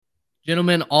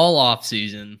Gentlemen, all off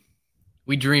season,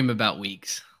 we dream about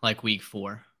weeks like week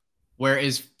 4, where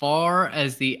as far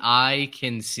as the eye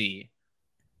can see,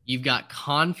 you've got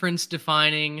conference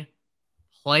defining,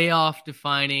 playoff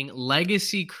defining,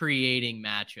 legacy creating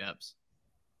matchups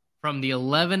from the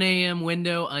 11 a.m.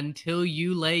 window until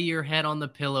you lay your head on the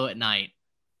pillow at night.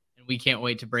 And we can't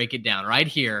wait to break it down right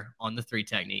here on the 3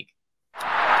 Technique. One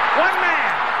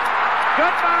man.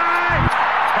 Goodbye.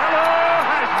 Hello,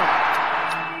 Heisman.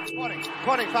 20,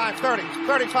 25, 30,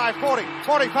 35, 40,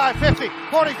 45, 50,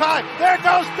 45. There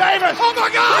goes Davis. Oh,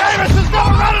 my God. Davis is going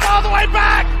to run it all the way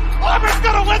back. Auburn's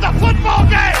going to win the football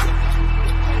game.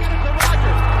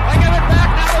 They give it back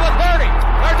now to the 30.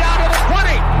 They're down to the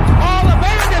 20. All the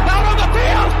band is out on the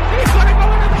field. He's going to go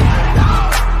into the end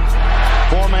zone.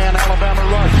 4-man Alabama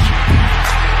rush.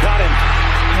 Got him.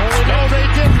 No, they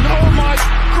didn't. Oh, my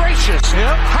gracious.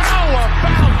 Yep. How about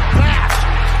that?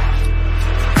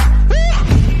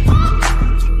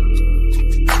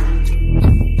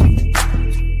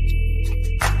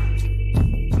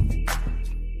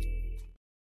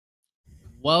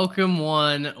 Welcome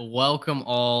one, welcome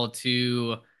all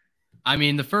to,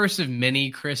 the first of many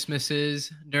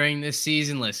Christmases during this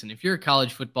season. Listen, if you're a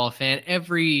college football fan,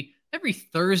 every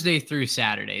Thursday through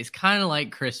Saturday is kind of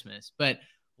like Christmas, but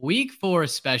week 4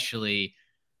 especially,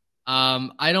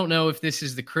 I don't know if this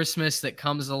is the Christmas that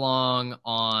comes along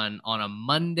on a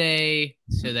Monday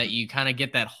so that you kind of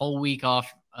get that whole week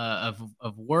off of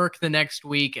work the next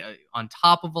week on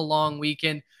top of a long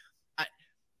weekend.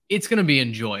 It's going to be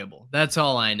enjoyable. That's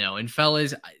all I know. And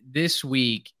fellas, this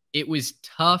week, it was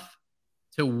tough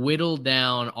to whittle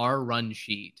down our run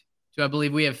sheet. So I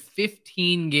believe we have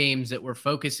 15 games that we're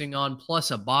focusing on,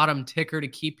 plus a bottom ticker to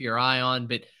keep your eye on.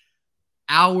 But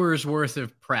hours worth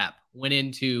of prep went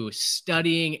into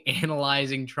studying,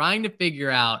 analyzing, trying to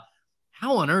figure out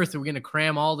how on earth are we going to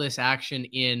cram all this action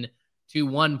in to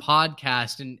one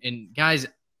podcast. And guys,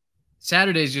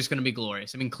 Saturday is just going to be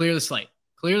glorious. Clear the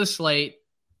slate.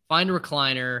 Find a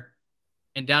recliner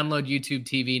and download YouTube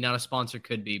TV. Not a sponsor,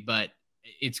 could be, but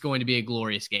it's going to be a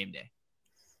glorious game day.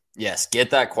 Yes, get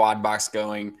that quad box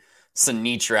going. It's a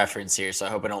niche reference here, so I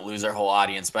hope I don't lose our whole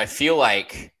audience. But I feel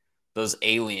like those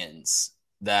aliens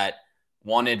that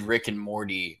wanted Rick and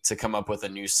Morty to come up with a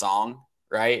new song,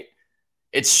 right?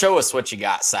 It's Show Us What You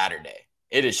Got Saturday.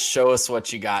 It is Show Us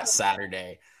What You Got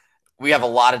Saturday. We have a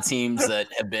lot of teams that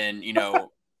have been,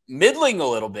 middling a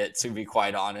little bit, to be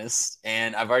quite honest.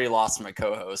 And I've already lost my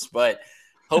co-host, but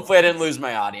hopefully I didn't lose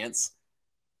my audience.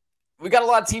 We got a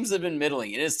lot of teams that have been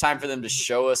middling. It is time for them to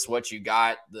show us what you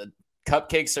got. The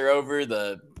cupcakes are over.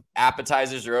 The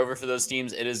appetizers are over for those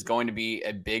teams. It is going to be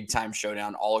a big-time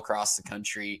showdown all across the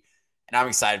country, and I'm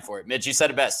excited for it. Mitch, you said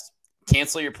it best.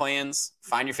 Cancel your plans.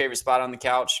 Find your favorite spot on the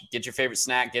couch. Get your favorite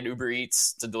snack. Get Uber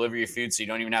Eats to deliver your food so you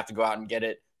don't even have to go out and get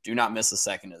it. Do not miss a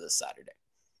second of this Saturday.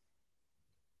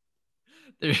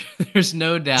 There's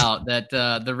no doubt that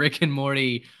the Rick and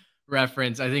Morty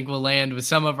reference, I think, will land with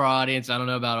some of our audience. I don't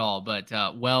know about all, but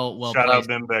well. Shout out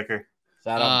Ben Becker.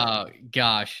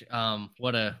 Gosh,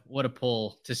 what a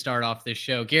pull to start off this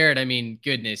show, Garrett.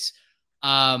 Goodness.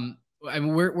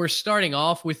 We're starting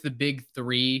off with the big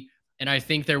 3, and I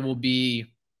think there will be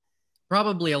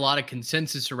probably a lot of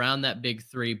consensus around that big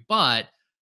 3. But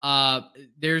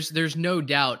there's no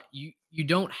doubt you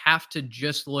don't have to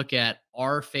just look at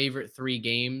our favorite 3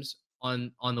 games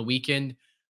on the weekend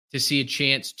to see a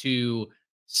chance to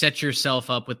set yourself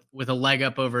up with a leg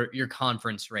up over your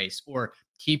conference race or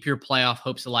keep your playoff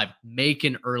hopes alive, make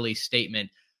an early statement.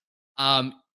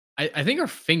 I think our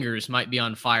fingers might be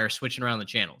on fire switching around the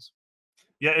channels.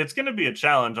 Yeah, it's going to be a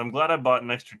challenge. I'm glad I bought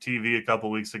an extra TV a couple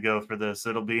weeks ago for this.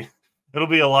 It'll be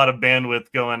a lot of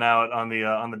bandwidth going out on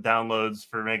the downloads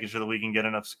for making sure that we can get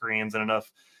enough screens and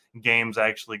enough games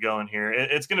actually going here.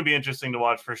 It's going to be interesting to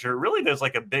watch for sure. Really, there's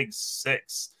like a big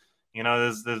 6.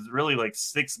 There's really like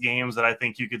 6 games that I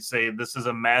think you could say this is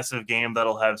a massive game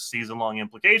that'll have season-long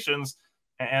implications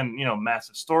and,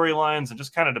 massive storylines, and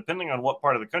just kind of depending on what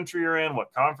part of the country you're in,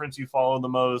 what conference you follow the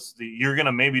most, you're going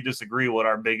to maybe disagree what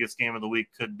our biggest game of the week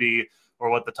could be or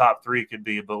what the top 3 could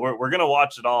be. But we're going to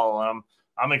watch it all.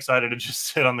 I'm excited to just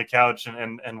sit on the couch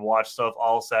and watch stuff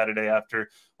all Saturday after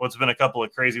what's been a couple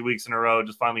of crazy weeks in a row,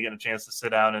 just finally getting a chance to sit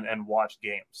down and watch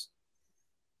games.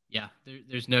 Yeah,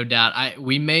 there's no doubt.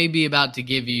 We may be about to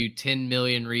give you 10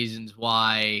 million reasons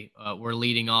why we're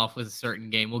leading off with a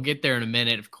certain game. We'll get there in a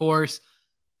minute. Of course,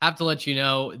 have to let you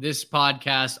know this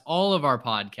podcast, all of our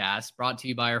podcasts, brought to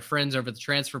you by our friends over at the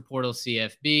Transfer Portal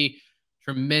CFB,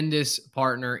 tremendous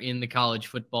partner in the college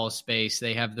football space.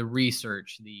 They have the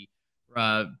research, the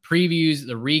previews,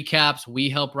 the recaps. We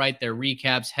help write their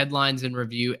recaps, headlines, and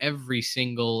review every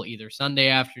single either Sunday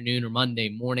afternoon or Monday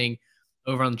morning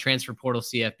over on the Transfer Portal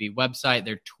CFB website.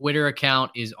 Their Twitter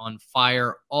account is on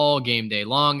fire all game day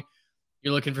long.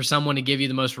 You're looking for someone to give you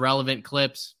the most relevant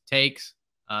clips, takes.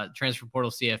 Transfer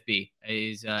Portal CFB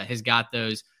has got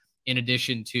those in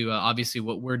addition to obviously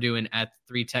what we're doing at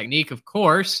 3 Technique. Of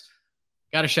course,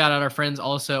 got to shout out our friends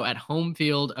also at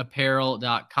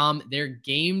homefieldapparel.com. Their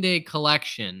game day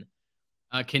collection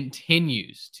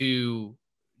continues to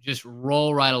just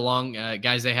roll right along.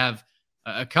 Guys, they have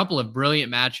a couple of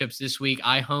brilliant matchups this week.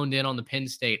 I honed in on the Penn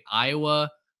State,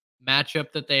 Iowa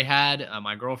matchup that they had.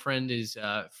 My girlfriend is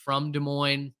from Des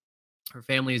Moines. Her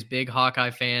family is big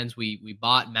Hawkeye fans. We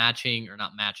bought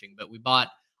we bought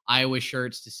Iowa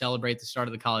shirts to celebrate the start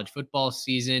of the college football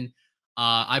season.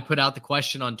 I put out the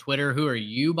question on Twitter, who are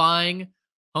you buying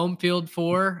home field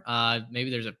for? Maybe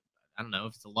there's I don't know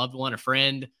if it's a loved one, a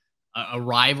friend, a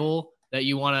rival that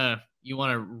you want to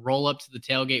roll up to the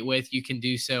tailgate with. You can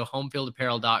do so.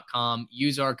 Homefieldapparel.com.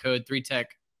 Use our code 3TechPod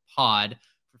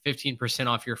for 15%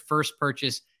 off your first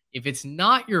purchase. If it's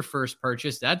not your first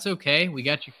purchase, that's okay. We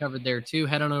got you covered there too.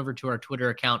 Head on over to our Twitter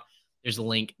account. There's a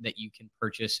link that you can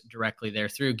purchase directly there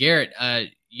through. Garrett,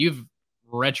 you've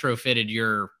retrofitted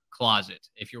your closet.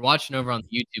 If you're watching over on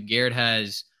YouTube, Garrett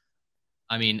has,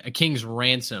 a king's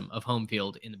ransom of home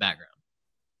field in the background.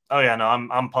 Oh yeah, no,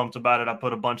 I'm pumped about it. I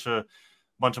put a bunch of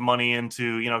money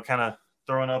into, kind of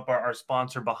throwing up our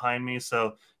sponsor behind me.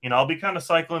 So, I'll be kind of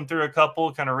cycling through a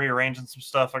couple, kind of rearranging some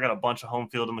stuff. I got a bunch of home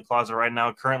field in the closet right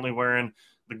now. Currently wearing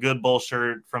the Good Bull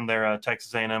shirt from their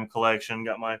Texas A&M collection.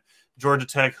 Got my Georgia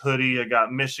Tech hoodie. I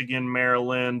got Michigan,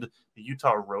 Maryland, the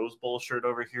Utah Rose Bowl shirt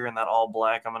over here in that all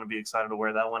black. I'm going to be excited to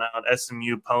wear that one out.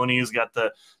 SMU Ponies got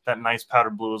that nice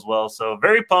powder blue as well. So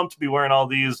very pumped to be wearing all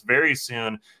these very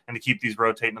soon and to keep these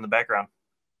rotating in the background.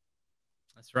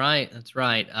 That's right.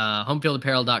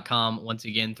 Homefieldapparel.com. Once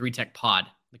again, 3TechPod,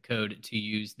 the code to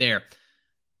use there.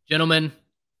 Gentlemen,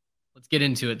 let's get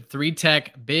into it.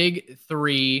 3Tech Big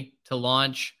 3 to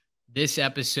launch this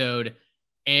episode.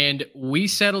 And we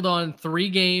settled on 3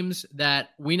 games that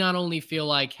we not only feel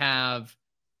like have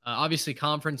obviously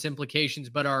conference implications,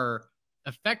 but are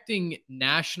affecting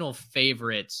national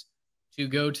favorites to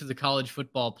go to the college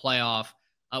football playoff.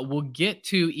 We'll get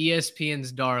to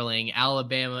ESPN's darling,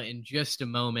 Alabama, in just a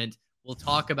moment. We'll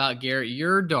talk about, Garrett,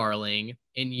 your darling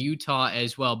in Utah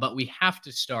as well. But we have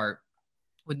to start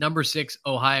with number 6,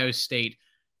 Ohio State,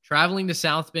 traveling to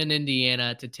South Bend,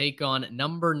 Indiana to take on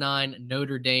number 9,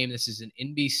 Notre Dame. This is an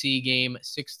NBC game,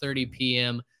 6:30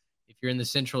 p.m. if you're in the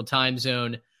Central Time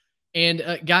Zone.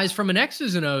 And guys, from an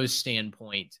X's and O's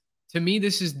standpoint, to me,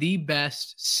 this is the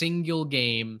best single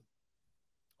game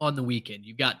on the weekend.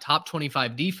 You've got top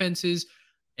 25 defenses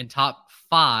and top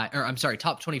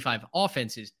 25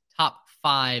 offenses, top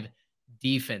 5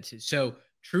 defenses. So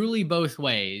truly both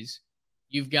ways,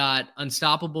 you've got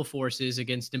unstoppable forces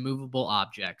against immovable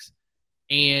objects.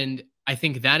 And I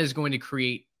think that is going to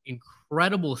create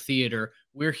incredible theater.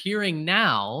 We're hearing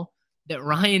now that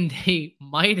Ryan Day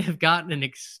might have gotten an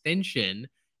extension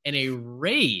and a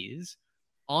raise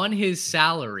on his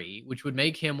salary, which would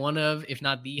make him one of, if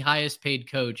not the highest paid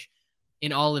coach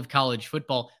in all of college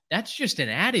football. That's just an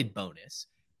added bonus.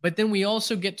 But then we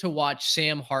also get to watch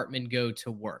Sam Hartman go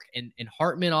to work. And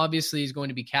Hartman obviously is going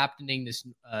to be captaining this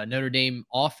Notre Dame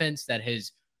offense that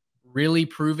has really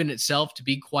proven itself to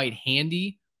be quite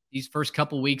handy these first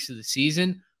couple weeks of the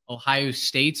season. Ohio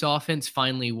State's offense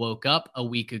finally woke up a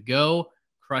week ago,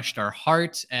 crushed our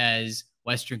hearts as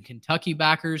Western Kentucky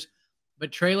backers.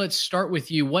 But Trey, let's start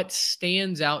with you. What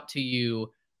stands out to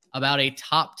you about a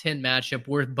top 10 matchup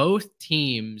where both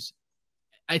teams,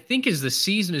 I think as the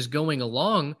season is going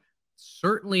along,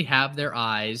 certainly have their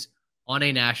eyes on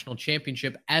a national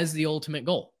championship as the ultimate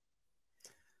goal?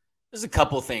 There's a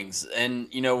couple things. And,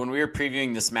 when we were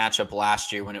previewing this matchup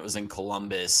last year when it was in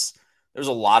Columbus, there's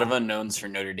a lot of unknowns for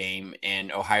Notre Dame,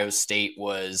 and Ohio State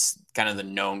was kind of the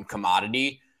known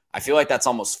commodity. I feel like that's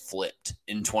almost flipped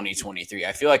in 2023.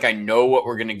 I feel like I know what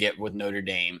we're going to get with Notre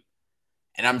Dame,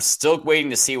 and I'm still waiting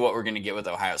to see what we're going to get with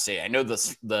Ohio State. I know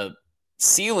the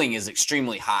ceiling is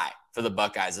extremely high for the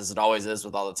Buckeyes, as it always is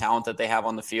with all the talent that they have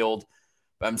on the field,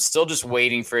 but I'm still just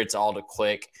waiting for it all to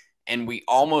click. And we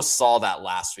almost saw that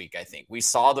last week, I think. We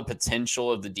saw the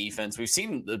potential of the defense. We've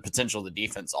seen the potential of the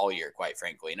defense all year, quite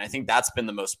frankly. And I think that's been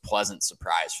the most pleasant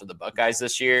surprise for the Buckeyes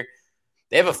this year.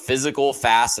 They have a physical,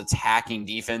 fast, attacking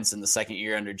defense in the second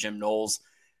year under Jim Knowles.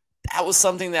 That was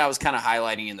something that I was kind of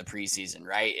highlighting in the preseason,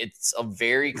 right? It's a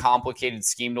very complicated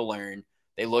scheme to learn.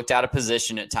 They looked out of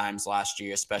position at times last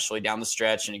year, especially down the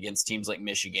stretch and against teams like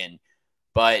Michigan.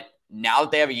 But now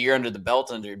that they have a year under the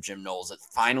belt under Jim Knowles, it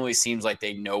finally seems like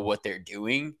they know what they're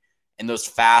doing. And those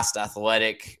fast,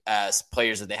 athletic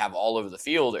players that they have all over the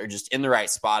field are just in the right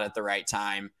spot at the right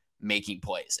time, making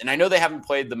plays. And I know they haven't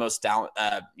played the most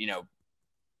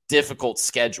difficult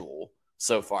schedule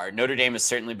so far. Notre Dame has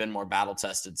certainly been more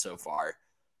battle-tested so far.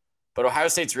 But Ohio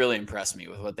State's really impressed me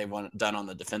with what they've done on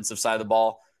the defensive side of the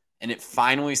ball. And it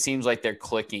finally seems like they're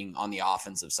clicking on the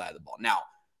offensive side of the ball. Now,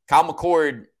 Kyle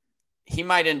McCord, he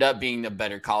might end up being the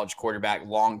better college quarterback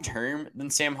long-term than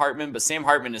Sam Hartman, but Sam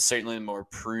Hartman is certainly the more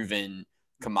proven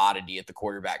commodity at the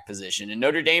quarterback position. And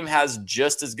Notre Dame has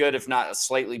just as good, if not a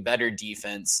slightly better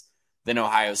defense than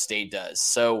Ohio State does.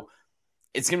 So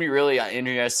it's going to be really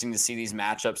interesting to see these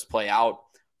matchups play out.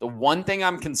 The one thing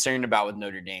I'm concerned about with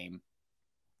Notre Dame,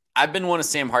 I've been one of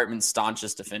Sam Hartman's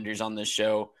staunchest defenders on this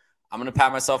show. I'm going to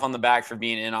pat myself on the back for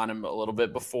being in on him a little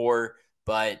bit before,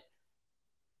 but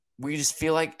we just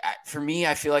feel like, for me,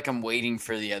 I feel like I'm waiting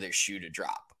for the other shoe to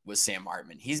drop with Sam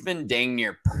Hartman. He's been dang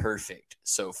near perfect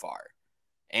so far.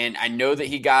 And I know that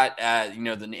he got, the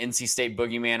NC State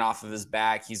boogeyman off of his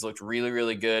back. He's looked really,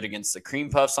 really good against the Cream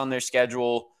Puffs on their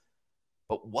schedule.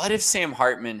 But what if Sam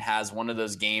Hartman has one of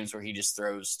those games where he just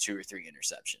throws 2 or 3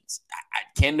 interceptions?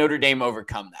 Can Notre Dame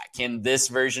overcome that? Can this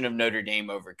version of Notre Dame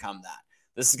overcome that?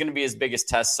 This is going to be his biggest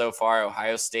test so far.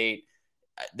 Ohio State,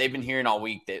 they've been hearing all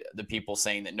week that the people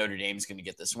saying that Notre Dame is going to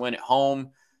get this win at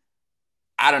home.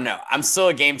 I don't know. I'm still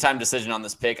a game time decision on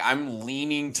this pick. I'm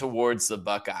leaning towards the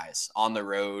Buckeyes on the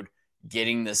road,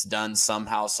 getting this done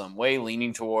somehow, some way,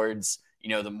 leaning towards,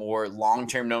 the more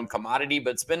long-term known commodity.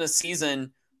 But it's been a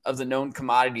season of the known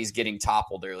commodities getting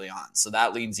toppled early on. So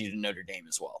that leads you to Notre Dame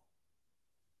as well.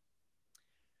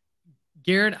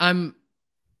 Garrett,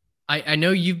 I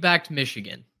know you've backed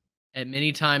Michigan at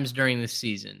many times during this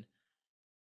season.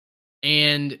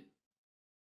 And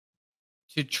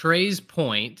to Trey's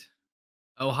point,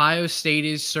 Ohio State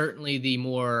is certainly the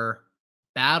more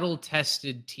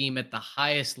battle-tested team at the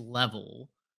highest level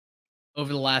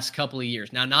over the last couple of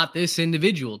years. Now, not this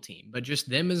individual team, but just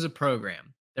them as a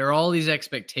program. There are all these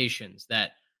expectations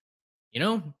that,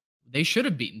 they should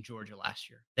have beaten Georgia last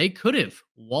year. They could have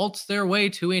waltzed their way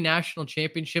to a national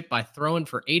championship by throwing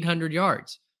for 800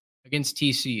 yards against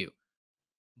TCU,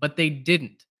 but they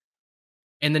didn't.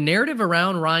 And the narrative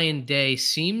around Ryan Day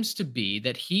seems to be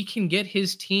that he can get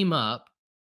his team up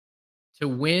to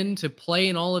win, to play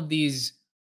in all of these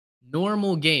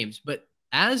normal games. But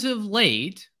as of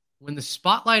late, when the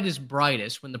spotlight is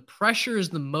brightest, when the pressure is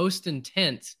the most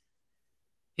intense,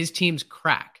 his teams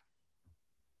crack.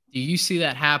 Do you see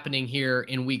that happening here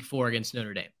in week 4 against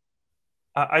Notre Dame?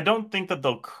 I don't think that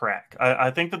they'll crack.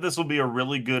 I think that this will be a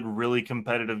really good, really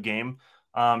competitive game.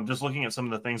 Just looking at some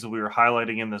of the things that we were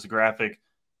highlighting in this graphic,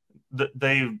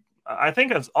 I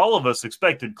think as all of us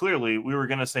expected, clearly, we were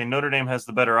going to say Notre Dame has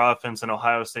the better offense and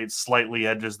Ohio State slightly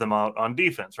edges them out on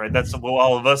defense, right? That's what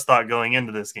all of us thought going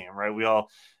into this game, right? We all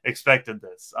expected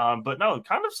this. But no,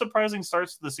 kind of surprising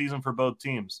starts to the season for both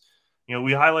teams.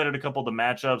 We highlighted a couple of the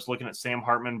matchups, looking at Sam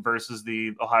Hartman versus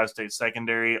the Ohio State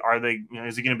secondary.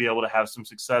 Is he going to be able to have some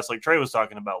success like Trey was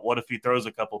talking about? What if he throws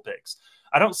a couple picks?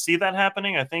 I don't see that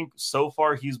happening. I think so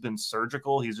far he's been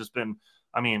surgical. He's just been,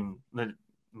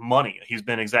 money. He's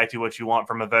been exactly what you want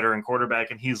from a veteran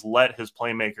quarterback, and he's let his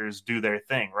playmakers do their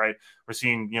thing, right? We're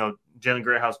seeing, Jalen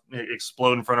Greathouse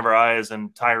explode in front of our eyes,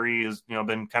 and Tyree has,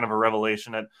 been kind of a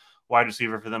revelation at wide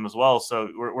receiver for them as well. So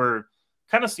we're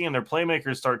kind of seeing their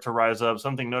playmakers start to rise up,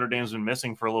 something Notre Dame's been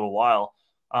missing for a little while.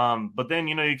 But then,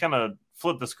 you kind of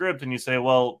flip the script and you say,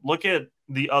 well, look at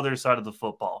the other side of the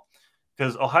football.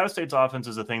 Because Ohio State's offense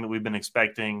is a thing that we've been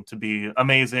expecting to be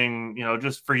amazing,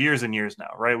 just for years and years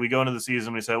now, right? We go into the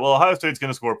season, we say, well, Ohio State's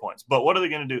going to score points, but what are they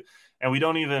going to do? And we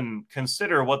don't even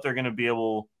consider what they're going to be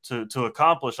able to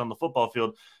accomplish on the football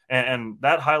field. And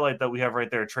that highlight that we have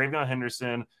right there, TreVeyon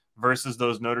Henderson versus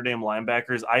those Notre Dame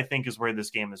linebackers, I think is where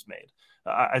this game is made.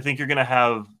 I think you're going to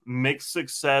have mixed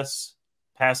success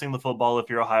passing the football if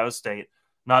you're Ohio State.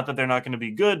 Not that they're not going to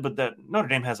be good, but that Notre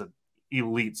Dame has an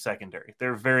elite secondary.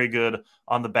 They're very good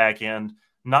on the back end,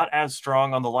 not as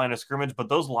strong on the line of scrimmage, but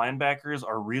those linebackers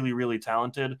are really, really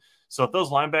talented. So if those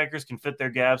linebackers can fit their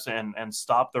gaps and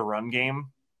stop the run game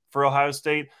for Ohio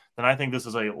State, then I think this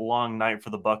is a long night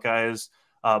for the Buckeyes.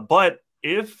 But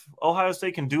if Ohio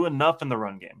State can do enough in the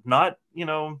run game, not,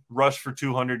 rush for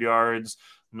 200 yards,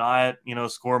 not,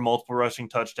 score multiple rushing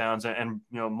touchdowns and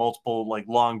multiple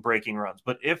long breaking runs.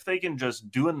 But if they can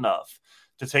just do enough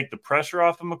to take the pressure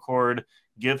off of McCord,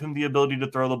 give him the ability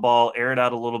to throw the ball, air it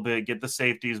out a little bit, get the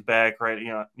safeties back, right?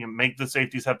 Make the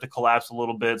safeties have to collapse a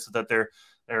little bit so that they're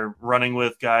running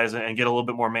with guys and get a little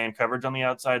bit more man coverage on the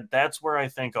outside. That's where I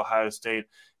think Ohio State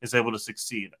is able to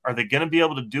succeed. Are they going to be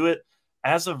able to do it?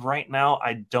 As of right now,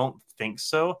 I don't think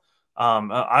so.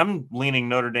 I'm leaning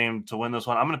Notre Dame to win this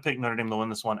one. I'm going to pick Notre Dame to win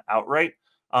this one outright.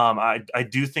 I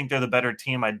do think they're the better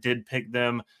team. I did pick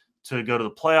them to go to the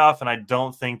playoff, and I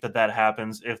don't think that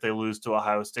happens if they lose to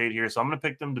Ohio State here. So I'm going to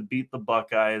pick them to beat the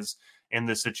Buckeyes in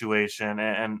this situation,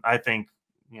 and I think,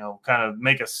 kind of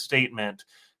make a statement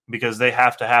because they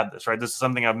have to have this, right? This is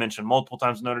something I've mentioned multiple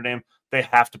times in Notre Dame. They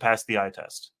have to pass the eye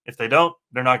test. If they don't,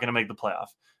 they're not going to make the playoff.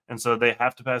 And so they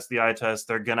have to pass the eye test.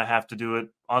 They're going to have to do it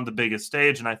on the biggest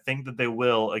stage, and I think that they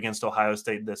will against Ohio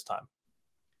State this time.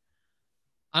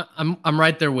 I'm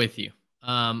right there with you.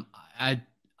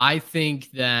 I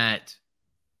think that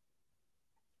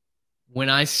when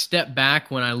I step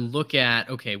back, when I look at,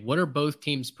 okay, what are both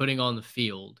teams putting on the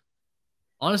field?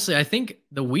 Honestly, I think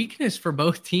the weakness for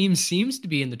both teams seems to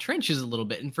be in the trenches a little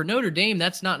bit. And for Notre Dame,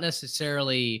 that's not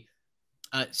necessarily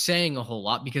saying a whole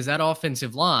lot because that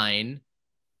offensive line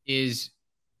has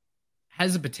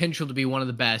the potential to be one of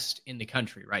the best in the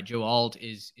country, right? Joe Alt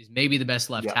is maybe the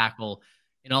best left tackle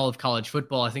in all of college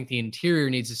football. I think the interior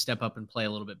needs to step up and play a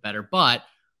little bit better, but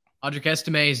Audric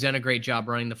Estime has done a great job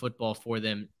running the football for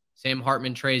them. Sam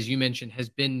Hartman-Trey, as you mentioned, has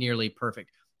been nearly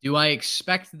perfect. Do I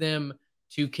expect them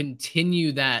to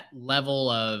continue that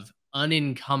level of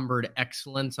unencumbered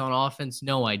excellence on offense?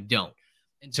 No, I don't.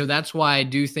 And so that's why I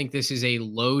do think this is a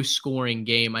low-scoring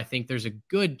game. I think there's a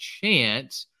good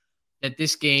chance that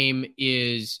this game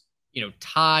is,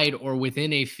 tied or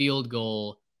within a field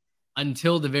goal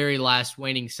until the very last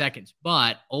waning seconds.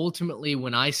 But ultimately,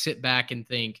 when I sit back and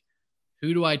think,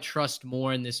 who do I trust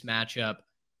more in this matchup?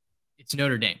 It's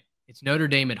Notre Dame. It's Notre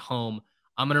Dame at home.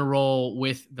 I'm going to roll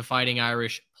with the Fighting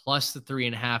Irish plus the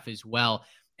 3.5 as well.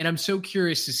 And I'm so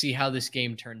curious to see how this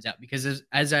game turns out because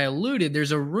as I alluded,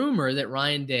 there's a rumor that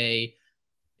Ryan Day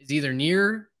is either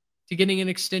near to getting an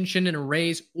extension and a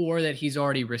raise or that he's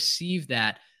already received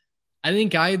that. I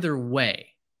think either way,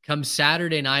 come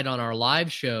Saturday night on our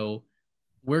live show,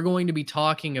 we're going to be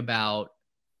talking about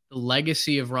the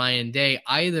legacy of Ryan Day,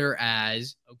 either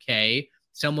as,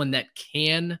 someone that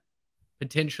can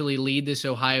potentially lead this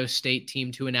Ohio State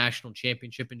team to a national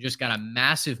championship and just got a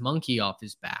massive monkey off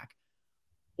his back,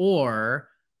 or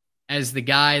as the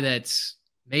guy that's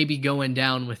maybe going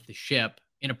down with the ship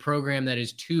in a program that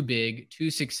is too big, too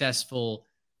successful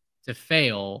to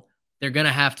fail. They're going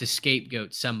to have to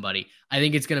scapegoat somebody. I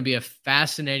think it's going to be a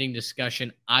fascinating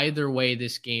discussion either way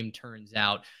this game turns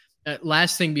out.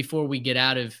 Last thing before we get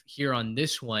out of here on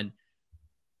this one,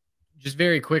 just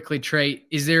very quickly, Trey,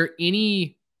 is there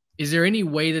any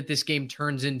way that this game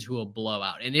turns into a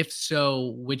blowout? And if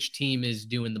so, which team is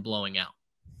doing the blowing out?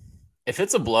 If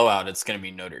it's a blowout, it's going to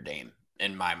be Notre Dame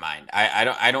in my mind.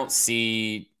 I don't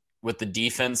see, with the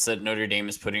defense that Notre Dame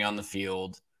is putting on the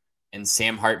field and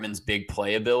Sam Hartman's big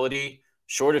play ability,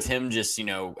 short of him just,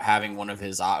 having one of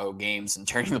his games and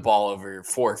turning the ball over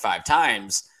 4 or 5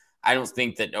 times, I don't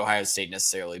think that Ohio State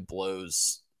necessarily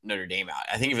blows Notre Dame out.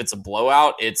 I think if it's a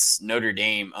blowout, it's Notre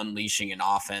Dame unleashing an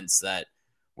offense that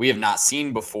we have not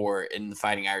seen before in the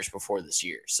Fighting Irish before this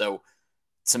year. So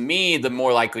to me, the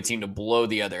more likely team to blow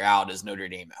the other out is Notre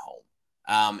Dame at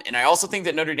home. And I also think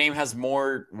that Notre Dame has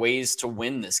more ways to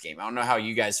win this game. I don't know how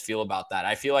you guys feel about that.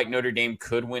 I feel like Notre Dame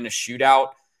could win a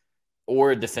shootout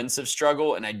or a defensive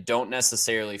struggle, and I don't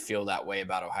necessarily feel that way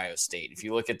about Ohio State. If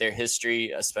you look at their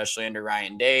history, especially under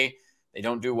Ryan Day, they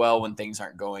don't do well when things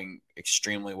aren't going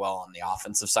extremely well on the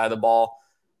offensive side of the ball,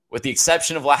 with the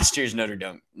exception of last year's Notre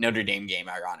Dame game,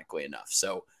 ironically enough.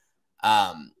 So,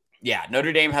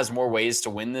 Notre Dame has more ways to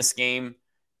win this game,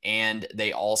 and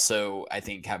they also, I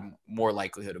think, have more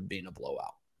likelihood of being a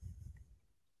blowout.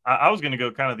 I was going to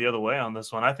go kind of the other way on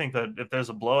this one. I think that if there's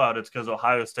a blowout, it's because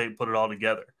Ohio State put it all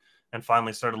together and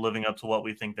finally started living up to what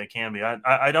we think they can be.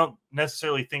 I don't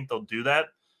necessarily think they'll do that.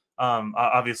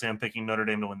 Obviously, I'm picking Notre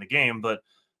Dame to win the game, but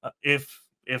if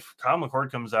Kyle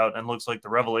McCord comes out and looks like the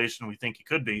revelation we think he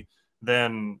could be,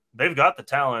 then they've got the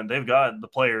talent, they've got the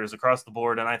players across the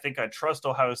board, and I think I trust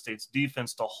Ohio State's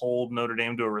defense to hold Notre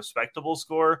Dame to a respectable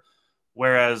score,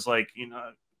 whereas,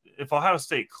 if Ohio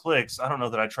State clicks, I don't know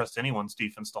that I trust anyone's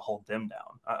defense to hold them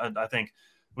down. I think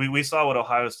we saw what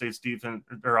Ohio State's defense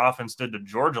or offense did to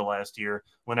Georgia last year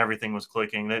when everything was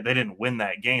clicking. They didn't win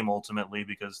that game ultimately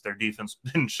because their defense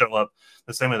didn't show up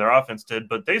the same way their offense did,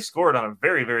 but they scored on a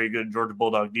very, very good Georgia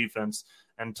Bulldog defense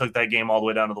and took that game all the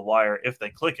way down to the wire. If they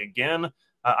click again,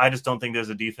 I just don't think there's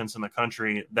a defense in the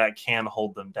country that can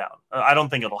hold them down. I don't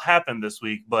think it'll happen this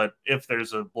week, but if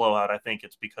there's a blowout, I think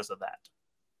it's because of that.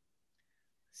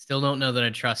 Still don't know that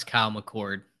I trust Kyle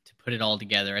McCord to put it all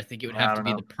together. I think it would have to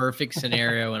be the perfect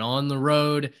scenario, and on the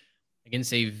road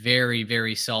against a very,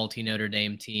 very salty Notre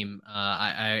Dame team.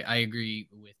 I agree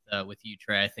with you,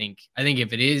 Trey. I think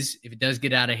if it does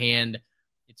get out of hand,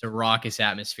 it's a raucous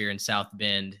atmosphere in South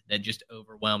Bend that just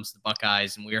overwhelms the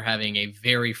Buckeyes, and we're having a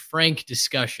very frank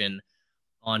discussion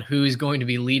on who is going to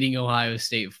be leading Ohio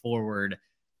State forward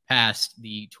past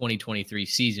the 2023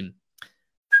 season.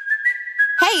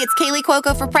 Hey, it's Kaylee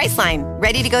Cuoco for Priceline.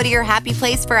 Ready to go to your happy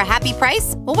place for a happy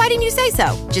price? Well, why didn't you say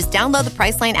so? Just download the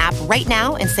Priceline app right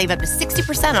now and save up to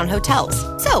 60% on hotels.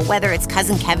 So whether it's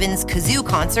Cousin Kevin's Kazoo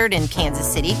Concert in Kansas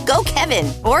City, go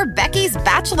Kevin, or Becky's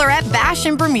Bachelorette Bash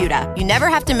in Bermuda, you never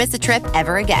have to miss a trip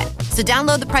ever again. So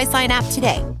download the Priceline app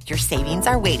today. Your savings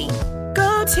are waiting.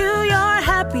 Go to your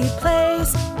happy place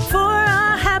for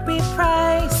a happy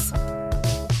price.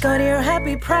 Go to your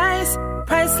happy price,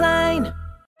 Priceline.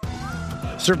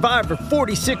 Survivor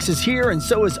 46 is here, and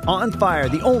so is On Fire,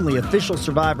 the only official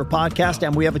Survivor podcast,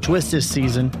 and we have a twist this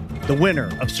season. The winner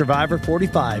of Survivor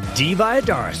 45, Dee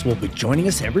Valladares, will be joining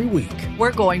us every week.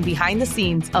 We're going behind the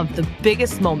scenes of the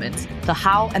biggest moments, the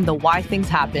how and the why things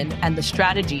happen, and the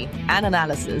strategy and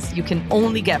analysis you can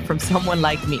only get from someone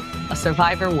like me, a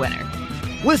Survivor winner.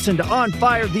 Listen to On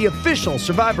Fire, the official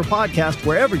Survivor podcast,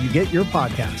 wherever you get your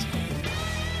podcast.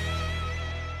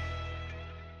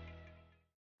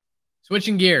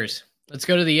 Switching gears, let's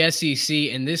go to the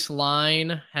SEC, and this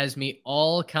line has me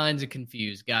all kinds of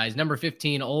confused, guys. Number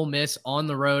 15, Ole Miss on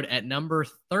the road at number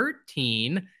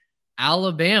 13,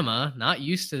 Alabama. Not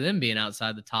used to them being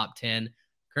outside the top 10.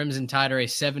 Crimson Tide are a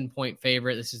 7-point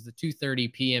favorite. This is the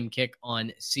 2:30 p.m. kick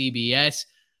on CBS.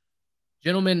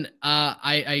 Gentlemen,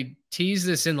 I teased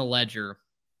this in the Ledger.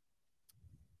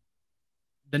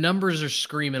 The numbers are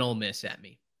screaming Ole Miss at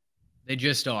me. They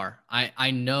just are.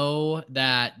 I know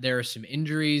that there are some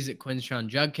injuries, that Quinshon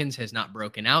Judkins has not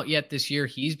broken out yet this year.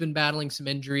 He's been battling some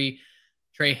injury.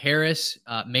 Trey Harris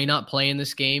may not play in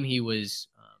this game. He's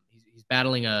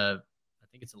battling I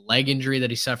think it's a leg injury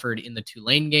that he suffered in the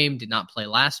Tulane game, did not play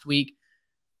last week.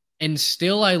 And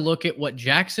still I look at what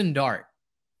Jackson Dart,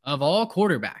 of all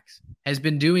quarterbacks, has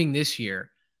been doing this year.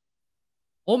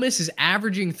 Ole Miss is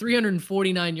averaging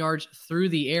 349 yards through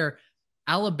the air.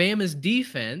 Alabama's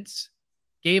defense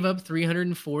gave up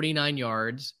 349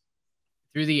 yards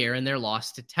through the air in their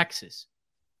loss to Texas.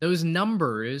 Those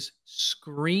numbers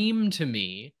scream to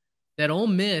me that Ole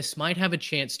Miss might have a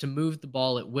chance to move the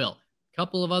ball at will. A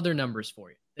couple of other numbers for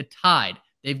you. The Tide,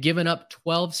 they've given up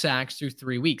 12 sacks through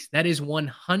 3 weeks. That is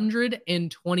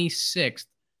 126th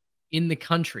in the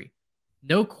country.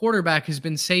 No quarterback has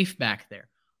been safe back there.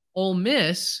 Ole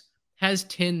Miss has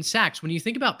 10 sacks. When you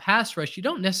think about pass rush, you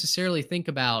don't necessarily think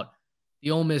about the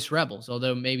Ole Miss Rebels,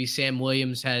 although maybe Sam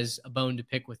Williams has a bone to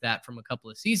pick with that from a couple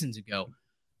of seasons ago.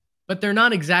 But they're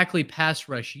not exactly pass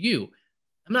rush you.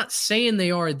 I'm not saying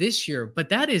they are this year, but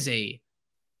that is a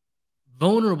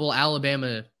vulnerable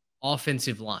Alabama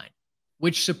offensive line,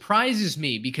 which surprises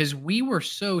me because we were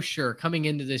so sure coming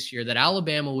into this year that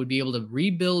Alabama would be able to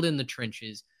rebuild in the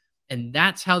trenches, and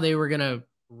that's how they were going to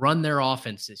run their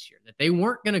offense this year, that they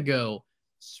weren't going to go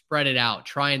spread it out,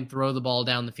 try and throw the ball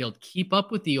down the field, keep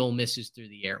up with the Ole Misses through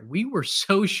the air. We were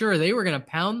so sure they were going to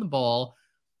pound the ball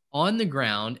on the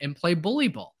ground and play bully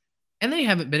ball. And they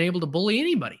haven't been able to bully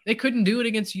anybody. They couldn't do it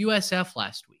against USF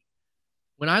last week.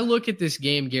 When I look at this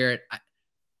game, Garrett,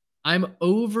 I'm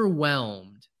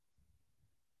overwhelmed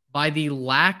by the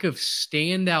lack of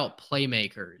standout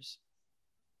playmakers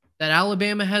that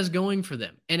Alabama has going for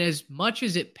them. And as much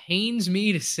as it pains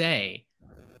me to say,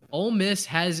 Ole Miss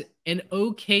has an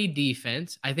okay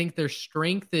defense. I think their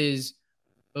strength is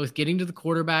both getting to the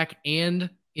quarterback and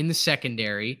in the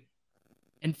secondary.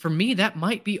 And for me, that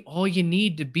might be all you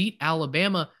need to beat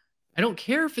Alabama. I don't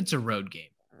care if it's a road game.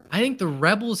 I think the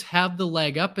Rebels have the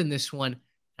leg up in this one.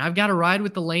 I've got to ride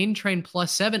with the Lane Train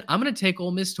 +7. I'm going to take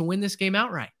Ole Miss to win this game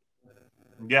outright.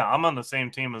 Yeah, I'm on the same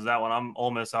team as that one. I'm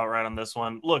Ole Miss outright on this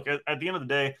one. Look, at the end of the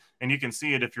day, and you can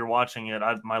see it if you're watching it,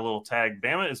 my little tag,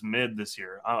 Bama is mid this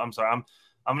year. I'm sorry.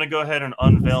 I'm going to go ahead and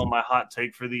unveil my hot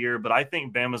take for the year, but I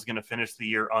think Bama's going to finish the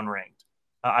year unranked.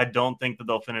 I don't think that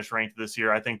they'll finish ranked this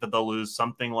year. I think that they'll lose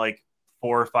something like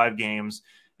 4 or 5 games.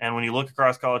 And when you look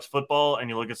across college football and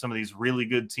you look at some of these really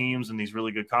good teams and these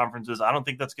really good conferences, I don't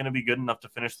think that's going to be good enough to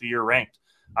finish the year ranked.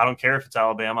 I don't care if it's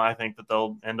Alabama. I think that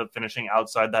they'll end up finishing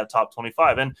outside that top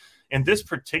 25. And in this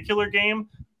particular game,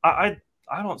 I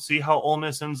don't see how Ole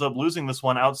Miss ends up losing this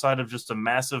one outside of just a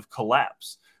massive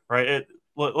collapse, right?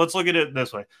 Let's look at it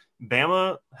this way.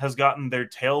 Bama has gotten their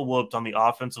tail whooped on the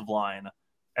offensive line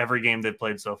every game they've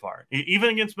played so far. Even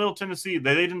against Middle Tennessee,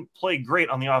 they didn't play great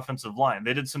on the offensive line.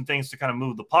 They did some things to kind of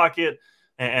move the pocket,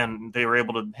 and they were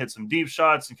able to hit some deep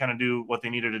shots and kind of do what they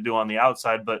needed to do on the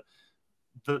outside. But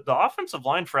the offensive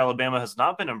line for Alabama has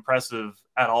not been impressive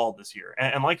at all this year.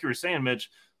 And like you were saying, Mitch,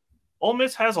 Ole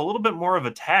Miss has a little bit more of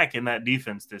attack in that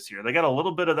defense this year. They got a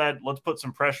little bit of that, let's put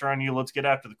some pressure on you, let's get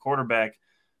after the quarterback.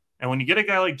 And when you get a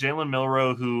guy like Jalen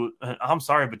Milroe, who, I'm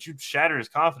sorry, but you shattered his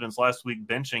confidence last week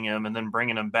benching him and then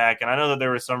bringing him back. And I know that there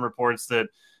were some reports that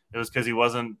it was because he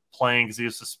wasn't playing because he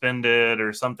was suspended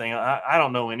or something. I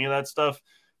don't know any of that stuff.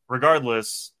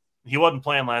 Regardless, he wasn't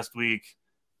playing last week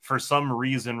for some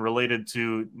reason related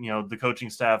to, the coaching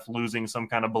staff losing some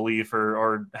kind of belief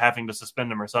or having to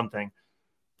suspend him or something.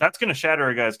 That's going to shatter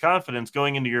a guy's confidence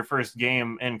going into your first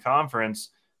game in conference.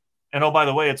 And, oh, by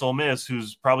the way, it's Ole Miss,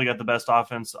 who's probably got the best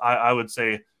offense, I would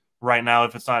say, right now.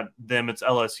 If it's not them, it's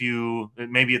LSU.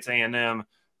 Maybe it's A&M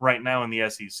right now in the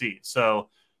SEC. So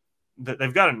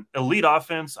they've got an elite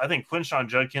offense. I think Quinshon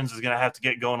Judkins is going to have to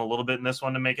get going a little bit in this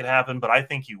one to make it happen, but I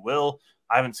think he will.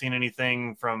 I haven't seen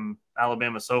anything from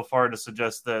Alabama so far to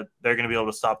suggest that they're going to be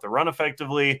able to stop the run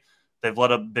effectively. They've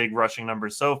let up big rushing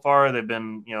numbers so far. They've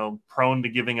been, prone to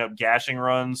giving up gashing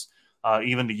runs,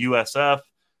 even to USF.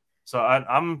 So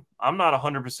I'm not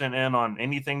 100% in on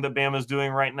anything that Bama's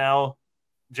doing right now.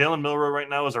 Jalen Milroe right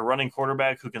now is a running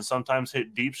quarterback who can sometimes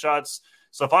hit deep shots.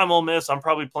 So if I'm Ole Miss, I'm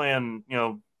probably playing,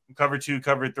 cover 2,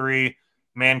 cover 3,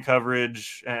 man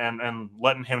coverage, and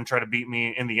letting him try to beat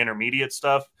me in the intermediate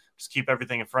stuff. Just keep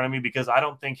everything in front of me, because I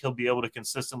don't think he'll be able to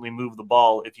consistently move the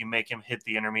ball if you make him hit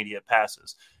the intermediate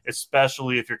passes,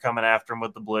 especially if you're coming after him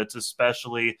with the blitz,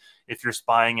 especially if you're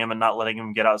spying him and not letting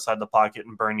him get outside the pocket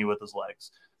and burn you with his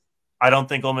legs. I don't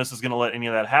think Ole Miss is going to let any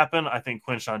of that happen. I think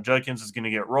Quinshon Judkins is going to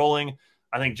get rolling.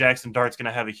 I think Jackson Dart's going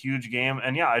to have a huge game.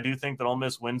 And, yeah, I do think that Ole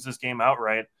Miss wins this game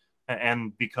outright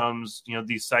and becomes,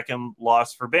 the second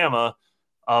loss for Bama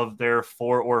of their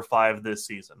 4 or 5 this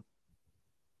season.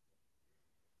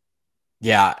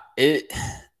 Yeah,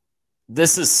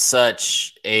 this is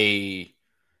such a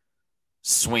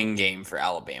swing game for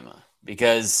Alabama,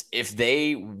 because if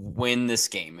they win this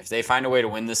game, if they find a way to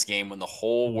win this game when the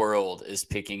whole world is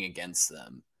picking against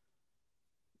them,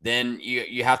 then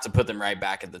you have to put them right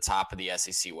back at the top of the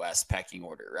SEC West pecking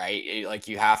order, right? Like,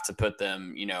 you have to put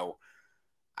them,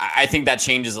 I think that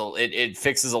changes, it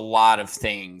fixes a lot of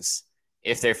things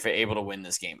if they're able to win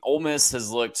this game. Ole Miss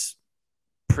has looked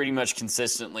pretty much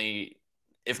consistently,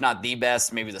 if not the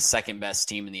best, maybe the second best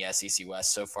team in the SEC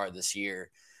West so far this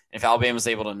year. And if Alabama's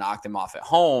able to knock them off at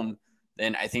home,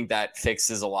 then I think that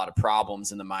fixes a lot of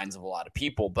problems in the minds of a lot of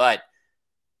people. But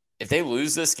if they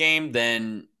lose this game,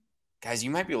 then, guys,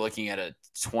 you might be looking at a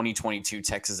 2022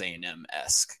 Texas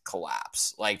A&M-esque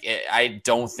collapse. I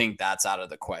don't think that's out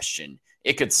of the question.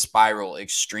 It could spiral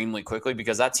extremely quickly,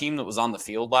 because that team that was on the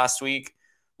field last week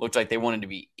looked like they wanted to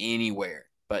be anywhere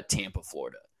but Tampa,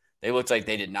 Florida. They looked like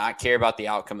they did not care about the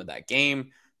outcome of that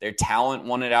game. Their talent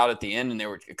won it out at the end, and there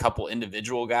were a couple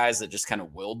individual guys that just kind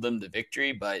of willed them to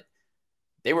victory, but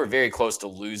they were very close to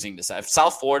losing to South. If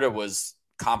South Florida was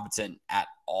competent at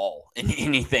all in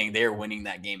anything, they were winning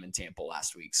that game in Tampa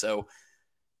last week. So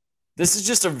this is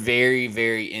just a very,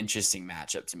 very interesting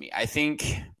matchup to me. I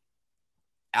think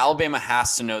Alabama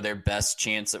has to know their best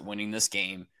chance at winning this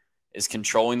game is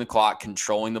controlling the clock,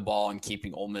 controlling the ball, and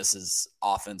keeping Ole Miss's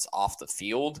offense off the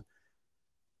field.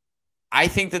 I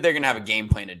think that they're going to have a game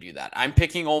plan to do that. I'm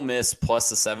picking Ole Miss plus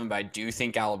the 7, but I do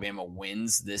think Alabama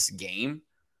wins this game.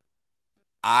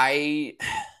 I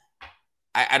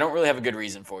don't really have a good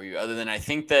reason for you, other than I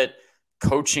think that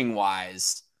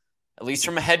coaching-wise, at least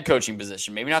from a head coaching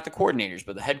position, maybe not the coordinators,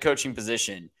 but the head coaching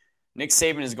position, Nick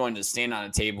Saban is going to stand on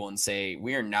a table and say,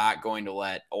 we are not going to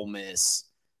let Ole Miss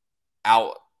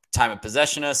out time of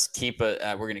possession us.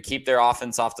 We're going to keep their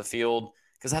offense off the field,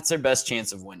 because that's their best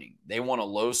chance of winning. They want a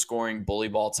low-scoring bully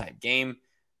ball type game,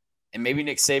 and maybe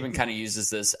Nick Saban kind of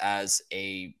uses this as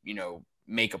a,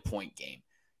 make-a-point game.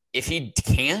 If he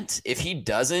can't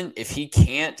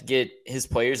get his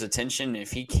players' attention,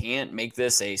 if he can't make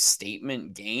this a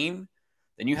statement game,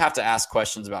 then you have to ask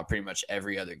questions about pretty much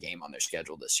every other game on their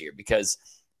schedule this year, because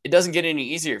it doesn't get any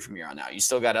easier from here on out. You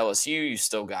still got LSU, you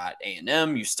still got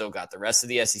A&M, you still got the rest of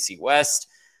the SEC West.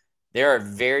 There are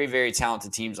very, very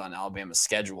talented teams on Alabama's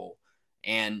schedule,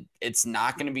 and it's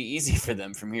not going to be easy for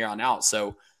them from here on out.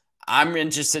 So I'm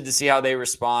interested to see how they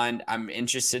respond. I'm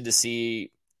interested to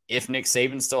see if Nick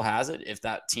Saban still has it, if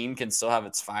that team can still have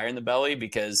its fire in the belly,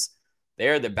 because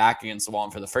they're back against the wall.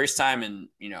 And for the first time in,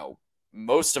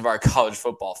 most of our college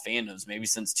football fandoms, maybe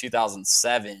since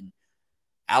 2007,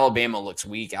 Alabama looks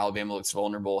weak. Alabama looks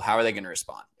vulnerable. How are they going to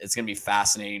respond? It's going to be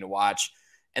fascinating to watch.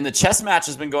 And the chess match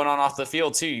has been going on off the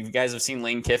field too. You guys have seen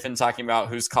Lane Kiffin talking about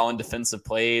who's calling defensive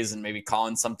plays and maybe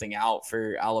calling something out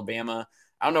for Alabama.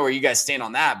 I don't know where you guys stand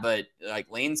on that, but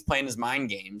like Lane's playing his mind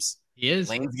games. He is.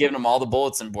 Lane's giving them all the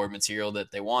bulletin board material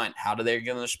that they want. How do they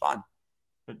going to respond?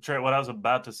 Trey, what I was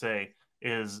about to say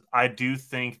is I do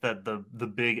think that the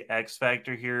big X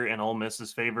factor here in Ole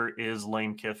Miss's favor is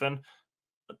Lane Kiffin.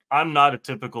 I'm not a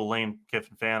typical Lane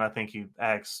Kiffin fan. I think he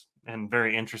acts in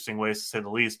very interesting ways, to say the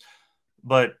least.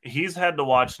 But he's had to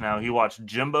watch now. He watched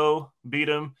Jimbo beat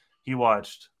him. He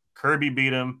watched Kirby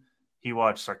beat him. He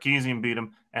watched Sarkisian beat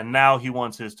him. And now he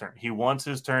wants his turn. He wants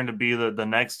his turn to be the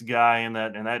next guy in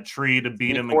that tree to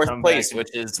beat him. Fourth and come place, back.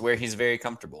 which is where he's very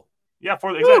comfortable. Yeah,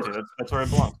 exactly. That's where it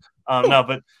belongs. No,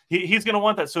 but he's going to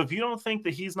want that. So if you don't think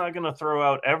that he's not going to throw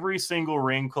out every single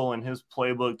wrinkle in his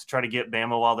playbook to try to get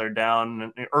Bama while they're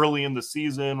down early in the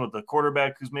season with the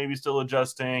quarterback who's maybe still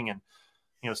adjusting and,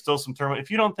 still some turmoil. If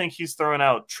you don't think he's throwing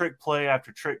out trick play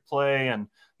after trick play and,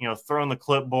 throwing the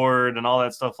clipboard and all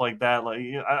that stuff like that,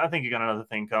 I think you got another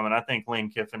thing coming. I think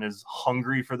Lane Kiffin is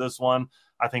hungry for this one.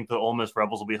 I think the Ole Miss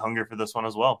Rebels will be hungry for this one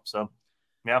as well. So,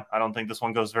 yeah, I don't think this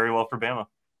one goes very well for Bama.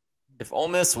 If Ole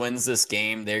Miss wins this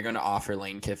game, they're going to offer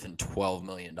Lane Kiffin $12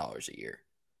 million a year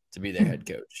to be their head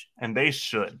coach. And they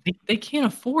should. They can't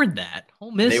afford that.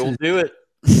 Ole Miss They will do it.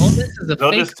 Ole Miss is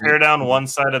They'll just tear down one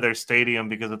side of their stadium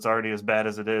because it's already as bad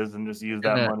as it is and just use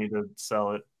that money to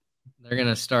sell it. They're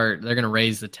going to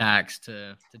raise the tax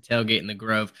to tailgate in the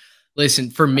Grove. Listen,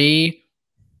 for me,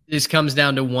 this comes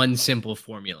down to one simple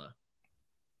formula.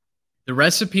 The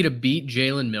recipe to beat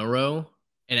Jalen Milroe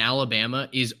in Alabama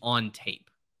is on tape.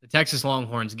 The Texas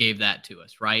Longhorns gave that to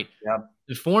us, right? Yeah.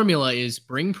 The formula is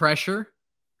bring pressure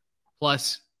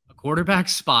plus a quarterback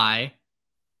spy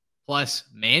plus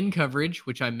man coverage,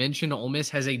 which I mentioned. Ole Miss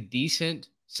has a decent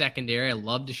secondary. I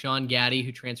love Deshaun Gaddy,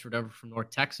 who transferred over from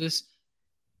North Texas,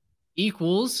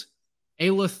 equals a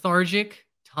lethargic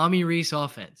Tommy Rees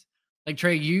offense. Like,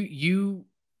 Trey, you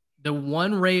the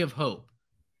one ray of hope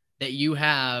that you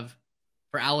have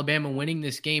for Alabama winning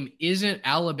this game isn't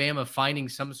Alabama finding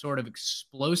some sort of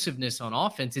explosiveness on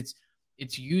offense.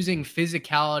 It's using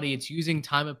physicality. It's using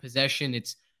time of possession.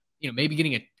 It's, maybe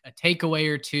getting a takeaway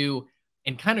or two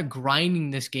and kind of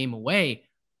grinding this game away.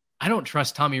 I don't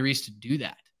trust Tommy Rees to do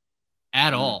that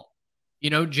at all.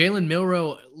 Jalen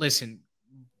Milroe, listen,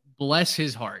 bless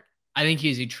his heart. I think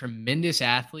he's a tremendous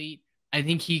athlete. I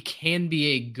think he can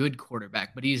be a good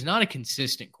quarterback, but he's not a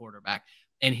consistent quarterback.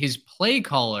 And his play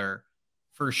caller,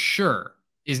 for sure,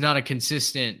 is not a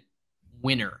consistent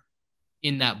winner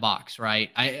in that box, right?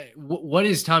 What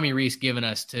is Tommy Rees given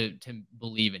us to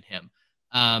believe in him?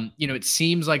 It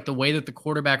seems like the way that the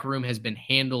quarterback room has been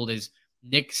handled is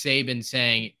Nick Saban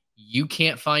saying, you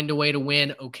can't find a way to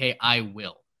win. Okay, I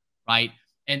will, right?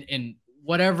 And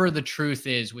whatever the truth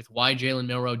is with why Jalen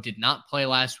Milroe did not play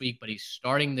last week, but he's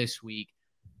starting this week,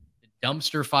 the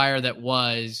dumpster fire that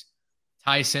was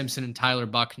Ty Simpson and Tyler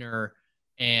Buckner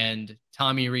and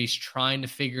Tommy Rees trying to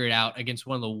figure it out against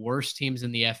one of the worst teams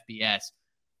in the FBS,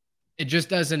 it just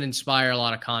doesn't inspire a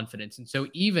lot of confidence. And so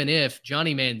even if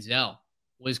Johnny Manziel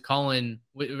was calling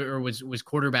or was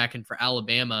quarterbacking for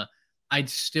Alabama, I'd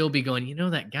still be going,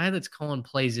 that guy that's calling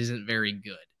plays isn't very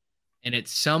good. And at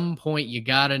some point, you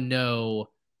got to know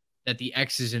that the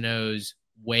X's and O's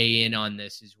weigh in on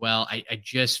this as well. I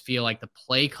just feel like the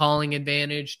play calling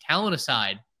advantage, talent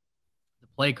aside, the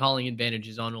play calling advantage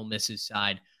is on Ole Miss's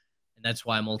side. And that's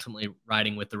why I'm ultimately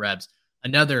riding with the Rebs.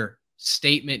 Another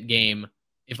statement game.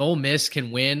 If Ole Miss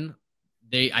can win,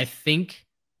 I think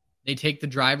they take the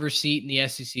driver's seat in the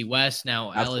SEC West.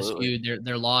 Now, Absolutely. LSU,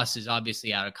 their loss is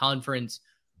obviously out of conference.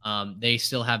 They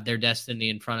still have their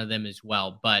destiny in front of them as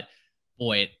well. But,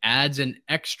 boy, it adds an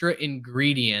extra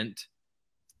ingredient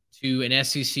to an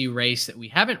SEC race that we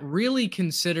haven't really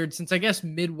considered since, I guess,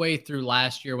 midway through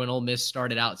last year when Ole Miss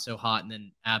started out so hot and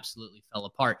then absolutely fell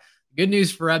apart. Good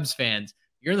news for Rebs fans,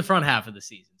 you're in the front half of the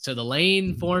season. So the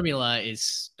Lane formula is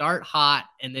start hot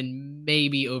and then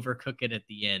maybe overcook it at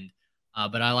the end.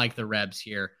 But I like the Rebs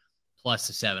here, plus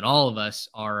the 7. All of us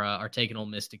are taking Ole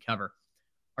Miss to cover.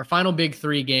 Our final Big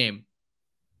 3 game,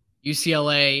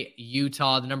 UCLA,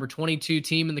 Utah, the number 22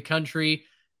 team in the country,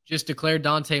 just declared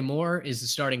Dante Moore is the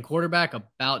starting quarterback.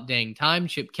 About dang time.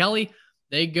 Chip Kelly,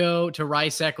 they go to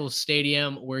Rice-Eccles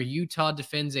Stadium where Utah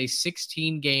defends a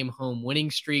 16-game home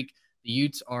winning streak. The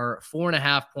Utes are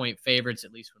 4.5-point favorites,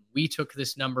 at least when we took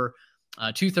this number.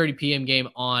 2:30 p.m. game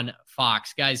on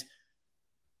Fox. Guys,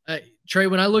 Trey,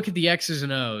 when I look at the X's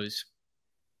and O's,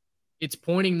 it's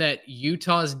pointing that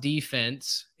Utah's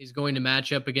defense is going to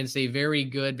match up against a very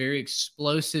good, very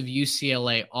explosive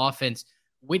UCLA offense.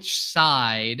 Which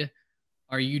side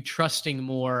are you trusting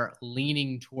more,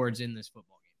 leaning towards in this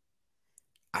football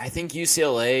game? I think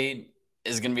UCLA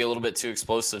is going to be a little bit too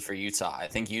explosive for Utah. I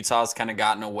think Utah's kind of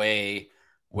gotten away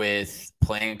with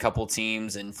playing a couple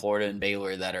teams in Florida and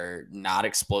Baylor that are not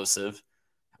explosive.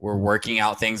 We're working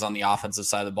out things on the offensive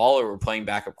side of the ball, or we're playing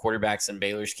backup quarterbacks in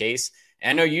Baylor's case. And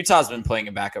I know Utah's been playing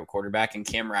a backup quarterback, and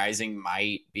Cam Rising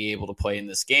might be able to play in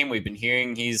this game. We've been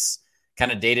hearing he's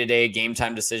kind of day-to-day game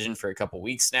time decision for a couple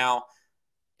weeks now.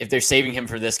 If they're saving him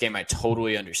for this game, I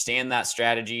totally understand that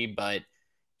strategy. But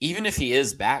even if he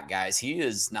is back, guys, he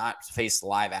has not faced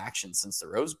live action since the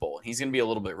Rose Bowl. He's going to be a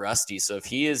little bit rusty. So if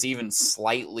he is even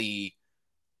slightly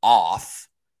off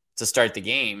to start the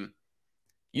game,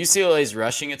 UCLA's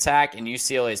rushing attack and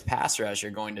UCLA's pass rush are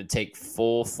going to take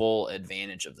full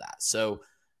advantage of that. So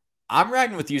I'm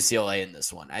riding with UCLA in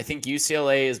this one. I think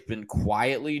UCLA has been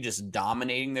quietly just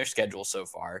dominating their schedule so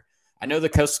far. I know the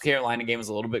Coastal Carolina game was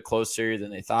a little bit closer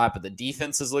than they thought, but the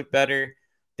defenses look better.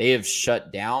 They have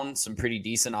shut down some pretty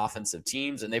decent offensive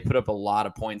teams, and they put up a lot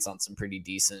of points on some pretty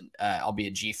decent,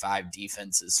 albeit G5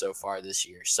 defenses so far this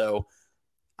year. So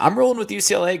I'm rolling with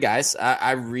UCLA, guys.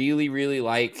 I really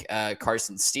like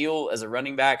Carson Steele as a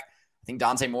running back. I think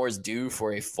Dante Moore is due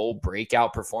for a full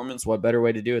breakout performance. What better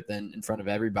way to do it than in front of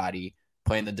everybody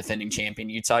playing the defending champion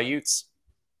Utah Utes?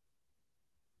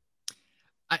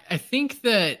 I think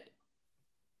that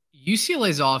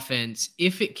UCLA's offense,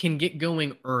 if it can get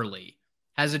going early,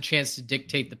 has a chance to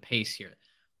dictate the pace here.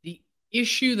 The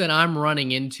issue that I'm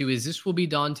running into is this will be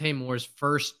Dante Moore's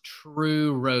first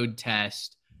true road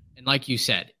test. And like you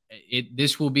said,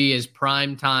 this will be as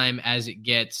prime time as it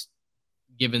gets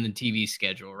given the TV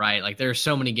schedule, right? Like there are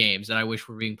so many games that I wish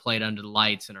were being played under the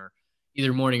lights and are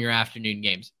either morning or afternoon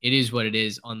games. It is what it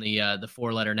is on the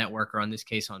 4-letter network, or on this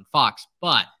case on Fox.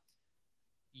 But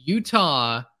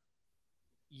Utah,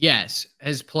 yes,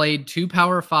 has played two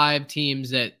Power 5 teams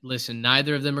that, listen,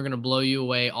 neither of them are going to blow you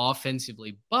away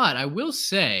offensively. But I will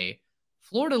say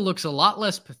Florida looks a lot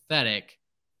less pathetic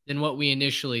than what we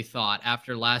initially thought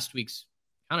after last week's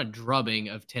kind of drubbing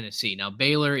of Tennessee. Now,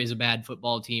 Baylor is a bad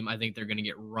football team. I think they're going to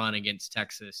get run against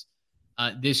Texas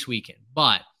this weekend.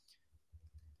 But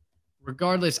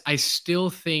regardless, I still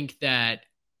think that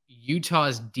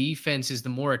Utah's defense is the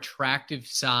more attractive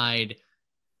side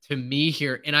to me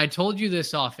here. And I told you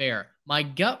this off air. My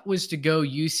gut was to go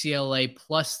UCLA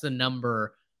plus the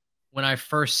number when I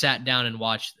first sat down and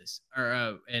watched this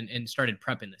and started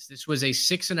prepping this. This was a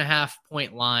 6.5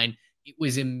 point line. It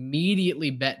was immediately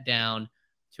bet down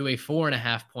to a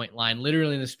 4.5 point line,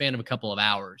 literally in the span of a couple of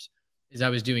hours as I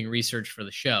was doing research for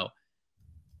the show.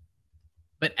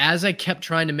 But as I kept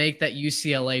trying to make that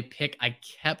UCLA pick, I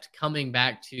kept coming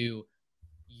back to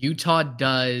Utah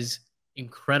does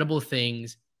incredible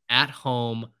things at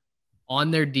home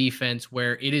on their defense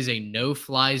where it is a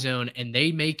no-fly zone and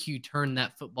they make you turn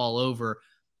that football over.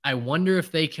 I wonder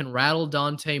if they can rattle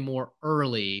Dante Moore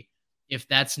early, if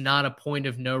that's not a point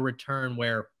of no return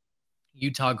where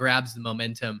Utah grabs the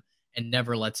momentum and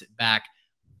never lets it back.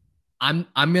 I'm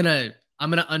gonna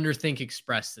underthink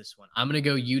Express this one. I'm gonna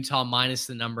go Utah minus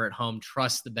the number at home.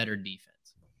 Trust the better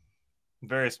defense.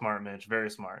 Very smart, Mitch. Very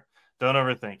smart. Don't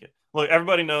overthink it. Look,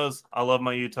 everybody knows I love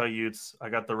my Utah Utes. I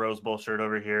got the Rose Bowl shirt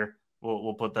over here.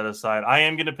 We'll put that aside. I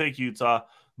am going to pick Utah,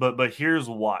 but here's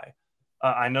why.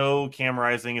 I know Cam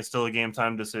Rising is still a game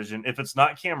time decision. If it's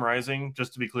not Cam Rising,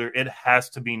 just to be clear, it has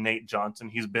to be Nate Johnson.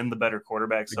 He's been the better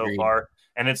quarterback so far,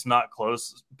 and it's not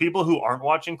close. People who aren't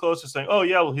watching close are saying, oh,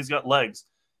 yeah, well, he's got legs.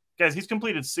 Guys, he's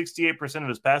completed 68% of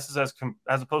his passes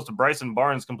as opposed to Bryson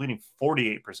Barnes completing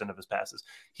 48% of his passes.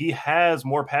 He has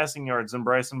more passing yards than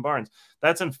Bryson Barnes.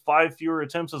 That's in 5 fewer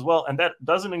attempts as well, and that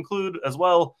doesn't include as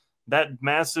well that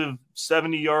massive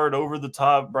 70-yard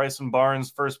over-the-top Bryson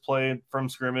Barnes first play from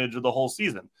scrimmage of the whole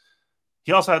season.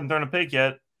 He also hadn't thrown a pick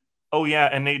yet. Oh, yeah,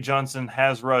 and Nate Johnson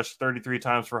has rushed 33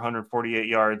 times for 148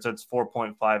 yards. That's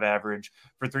 4.5 average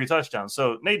for 3 touchdowns.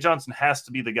 So Nate Johnson has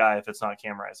to be the guy if it's not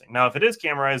Cam Rising. Now, if it is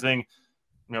Cam Rising,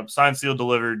 signed, sealed,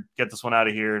 delivered, get this one out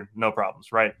of here, no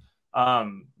problems, right?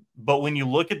 But when you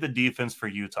look at the defense for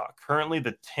Utah, currently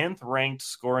the 10th ranked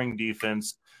scoring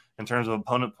defense in terms of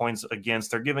opponent points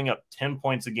against, they're giving up 10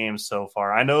 points a game so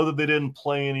far. I know that they didn't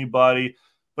play anybody,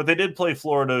 but they did play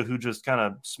Florida, who just kind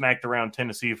of smacked around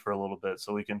Tennessee for a little bit.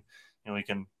 So we can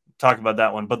talk about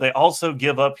that one. But they also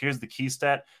give up, here's the key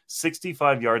stat,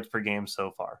 65 yards per game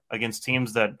so far against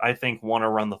teams that I think want to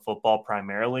run the football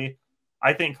primarily.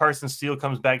 I think Carson Steele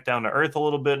comes back down to earth a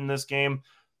little bit in this game.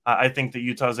 I think that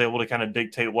Utah's able to kind of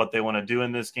dictate what they want to do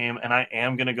in this game, and I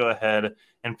am going to go ahead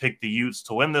and pick the Utes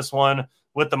to win this one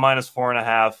with the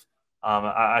 -4.5.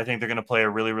 I think they're going to play a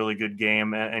really, really good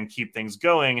game and keep things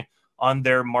going on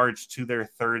their march to their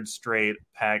third straight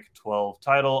Pac-12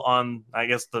 title on, I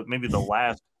guess, maybe the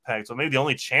last Pac-12, maybe the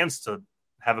only chance to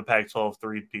have a Pac-12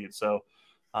 three-peat. So,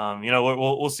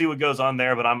 we'll see what goes on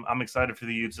there, but I'm excited for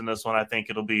the Utes in this one. I think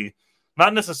it'll be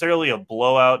not necessarily a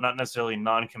blowout, not necessarily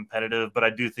non-competitive, but I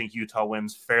do think Utah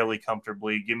wins fairly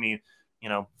comfortably. Give me,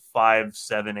 5,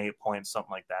 7, 8 points,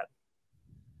 something like that.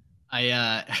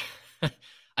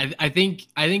 I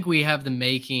think we have the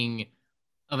making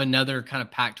of another kind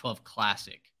of Pac-12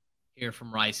 classic here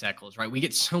from Rice Eccles, right? We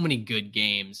get so many good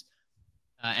games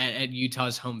at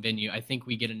Utah's home venue. I think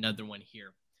we get another one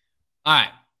here. All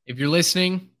right. If you're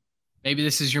listening, maybe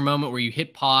this is your moment where you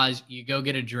hit pause, you go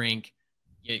get a drink,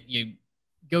 you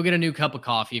go get a new cup of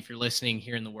coffee if you're listening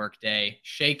here in the workday.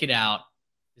 Shake it out.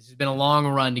 This has been a long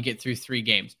run to get through 3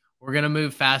 games. We're going to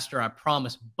move faster, I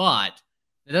promise, but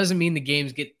that doesn't mean the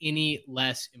games get any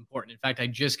less important. In fact, I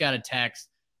just got a text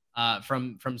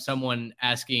from someone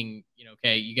asking,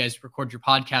 okay, you guys record your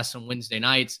podcast on Wednesday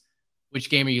nights. Which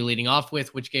game are you leading off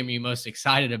with? Which game are you most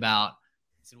excited about?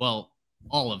 I said, well,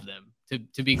 all of them.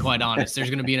 To be quite honest, there's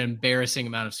going to be an embarrassing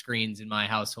amount of screens in my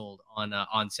household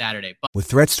on Saturday. But with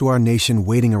threats to our nation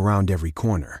waiting around every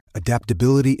corner,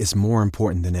 adaptability is more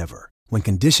important than ever. When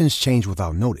conditions change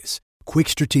without notice, quick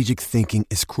strategic thinking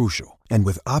is crucial. And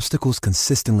with obstacles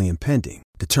consistently impending,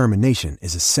 determination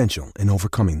is essential in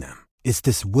overcoming them. It's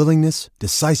this willingness,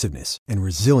 decisiveness, and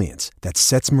resilience that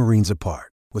sets Marines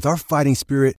apart. With our fighting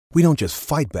spirit, we don't just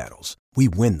fight battles, we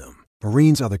win them.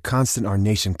 Marines are the constant our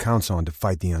nation counts on to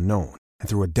fight the unknown. And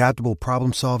through adaptable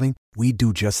problem solving, we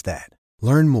do just that.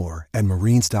 Learn more at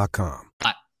marines.com.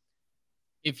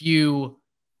 If you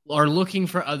are looking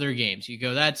for other games, you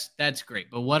go, that's great.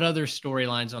 But what other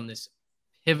storylines on this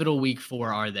pivotal week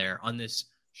 4 are there on this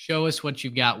show us what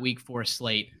you've got week 4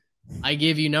 slate? I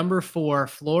give you number 4,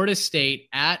 Florida State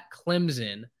at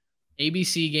Clemson.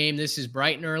 ABC game. This is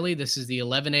bright and early. This is the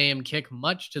 11 a.m. kick,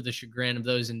 much to the chagrin of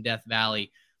those in Death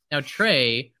Valley. Now,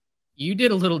 Trey, you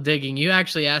did a little digging. You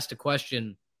actually asked a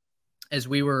question as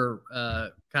we were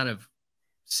kind of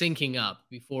syncing up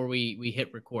before we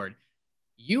hit record.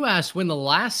 You asked when the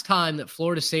last time that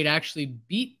Florida State actually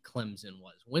beat Clemson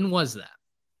was. When was that?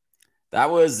 That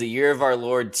was the year of our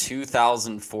Lord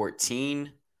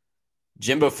 2014.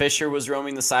 Jimbo Fisher was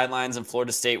roaming the sidelines, and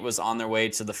Florida State was on their way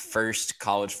to the first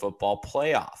college football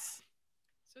playoff.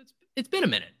 So it's been a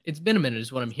minute. It's been a minute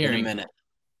is what I'm hearing. Been a minute.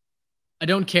 I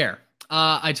don't care.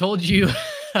 I told you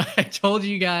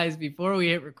guys before we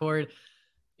hit record,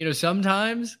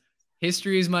 sometimes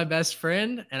history is my best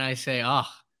friend. And I say,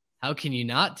 how can you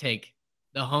not take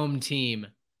the home team,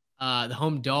 the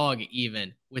home dog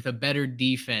even, with a better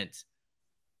defense?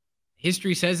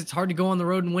 History says it's hard to go on the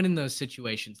road and win in those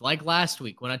situations. Like last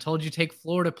week when I told you take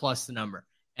Florida plus the number.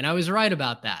 And I was right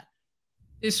about that.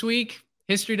 This week,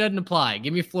 history doesn't apply.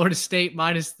 Give me Florida State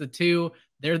minus the 2.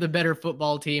 They're the better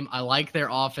football team. I like their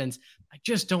offense. I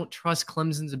just don't trust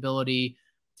Clemson's ability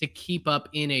to keep up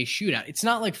in a shootout. It's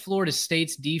not like Florida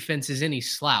State's defense is any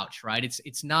slouch, right?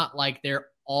 It's not like they're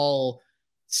all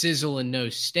sizzle and no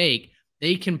steak.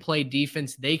 They can play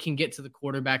defense. They can get to the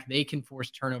quarterback. They can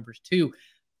force turnovers too.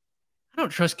 I don't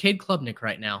trust Cade Klubnik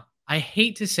right now. I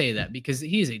hate to say that because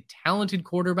he is a talented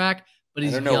quarterback, but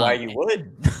he's young. I don't know why you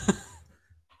would.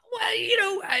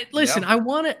 Well, listen, I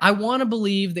want to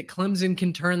believe that Clemson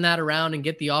can turn that around and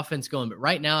get the offense going, but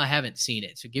right now I haven't seen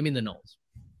it. So give me the Noles.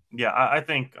 Yeah, I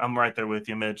think I'm right there with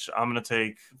you, Mitch. I'm going to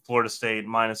take Florida State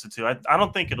minus the 2. I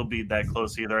don't think it'll be that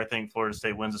close either. I think Florida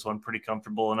State wins this one pretty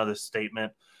comfortable. Another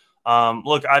statement.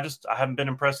 Look, I haven't been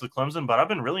impressed with Clemson, but I've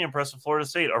been really impressed with Florida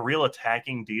State. A real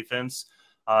attacking defense.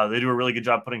 They do a really good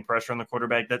job putting pressure on the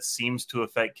quarterback. That seems to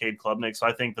affect Cade Klubnik. So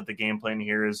I think that the game plan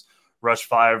here is rush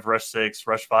 5, rush 6,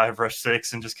 rush 5, rush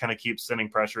 6, and just kind of keep sending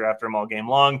pressure after him all game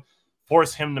long.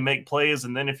 Force him to make plays,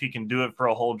 and then if he can do it for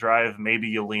a whole drive, maybe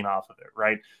you lean off of it,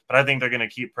 right? But I think they're going to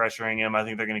keep pressuring him. I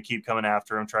think they're going to keep coming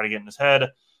after him, try to get in his head.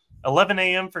 11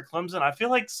 a.m. for Clemson. I feel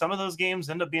like some of those games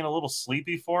end up being a little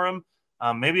sleepy for him.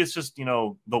 Maybe it's just,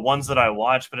 the ones that I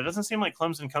watch, but it doesn't seem like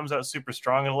Clemson comes out super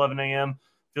strong at 11 a.m.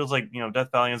 Feels like,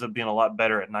 Death Valley ends up being a lot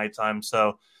better at nighttime.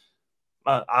 So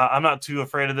I'm not too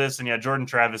afraid of this. And yeah, Jordan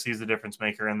Travis, he's the difference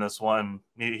maker in this one.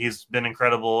 He's been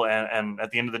incredible. And at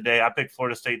the end of the day, I picked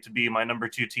Florida State to be my number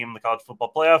 2 team in the college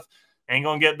football playoff. Ain't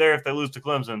going to get there if they lose to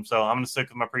Clemson. So I'm going to stick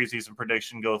with my preseason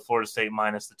prediction, go with Florida State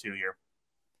minus the 2 here.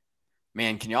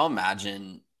 Man, can y'all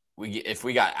imagine if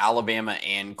we got Alabama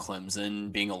and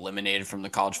Clemson being eliminated from the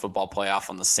college football playoff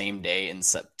on the same day in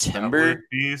September. That would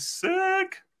be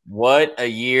sick. What a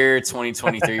year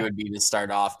 2023 would be to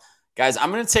start off. Guys,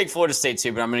 I'm going to take Florida State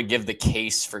too, but I'm going to give the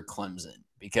case for Clemson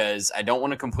because I don't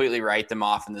want to completely write them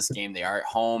off in this game. They are at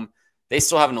home. They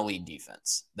still have an elite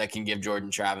defense that can give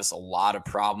Jordan Travis a lot of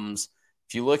problems.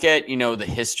 If you look at, the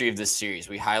history of this series,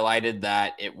 we highlighted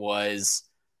that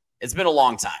it's been a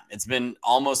long time. It's been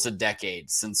almost a decade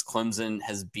since Clemson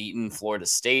has beaten Florida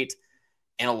State.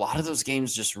 And a lot of those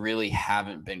games just really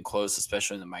haven't been close,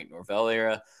 especially in the Mike Norvell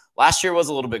era. Last year was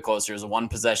a little bit closer. It was a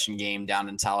one-possession game down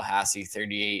in Tallahassee,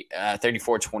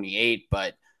 34-28.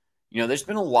 But, there's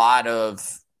been a lot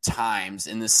of times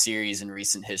in this series in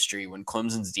recent history when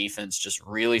Clemson's defense just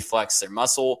really flexed their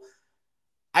muscle.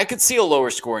 I could see a lower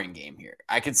scoring game here.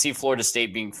 I could see Florida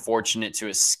State being fortunate to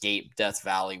escape Death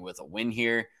Valley with a win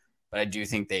here, but I do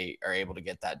think they are able to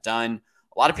get that done.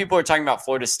 A lot of people are talking about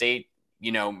Florida State,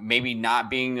 maybe not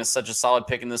being such a solid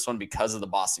pick in this one because of the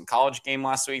Boston College game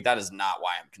last week. That is not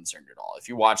why I'm concerned at all. If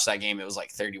you watch that game, it was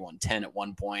like 31-10 at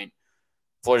one point.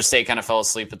 Florida State kind of fell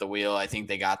asleep at the wheel. I think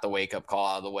they got the wake-up call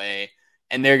out of the way,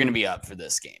 and they're going to be up for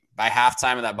this game. By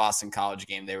halftime of that Boston College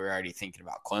game, they were already thinking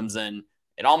about Clemson.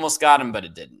 It almost got them, but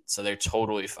it didn't. So they're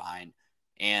totally fine.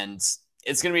 And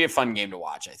it's going to be a fun game to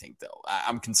watch, I think, though.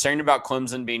 I'm concerned about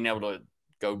Clemson being able to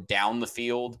go down the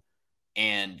field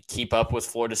and keep up with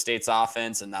Florida State's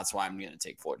offense, and that's why I'm going to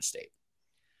take Florida State.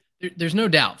 There's no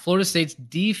doubt. Florida State's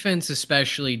defense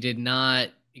especially did not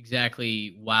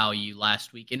exactly wow you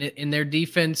last week. And in their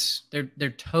defense,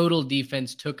 their total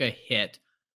defense took a hit.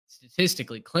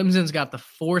 Statistically, Clemson's got the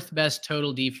fourth best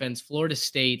total defense. Florida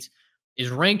State is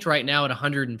ranked right now at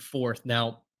 104th.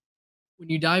 Now, when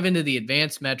you dive into the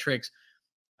advanced metrics,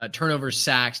 turnovers,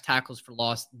 sacks, tackles for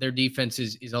loss, their defense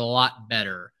is a lot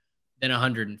better than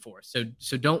 104th.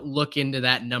 So don't look into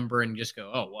that number and just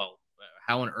go, oh, well,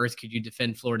 how on earth could you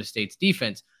defend Florida State's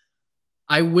defense?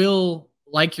 I will,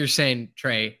 like you're saying,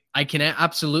 Trey, I can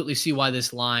absolutely see why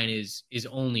this line is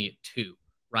only at 2,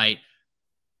 right?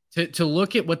 To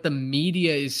look at what the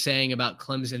media is saying about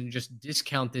Clemson and just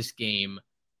discount this game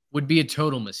would be a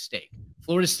total mistake.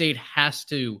 Florida State has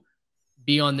to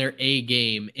be on their A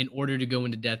game in order to go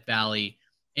into Death Valley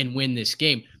and win this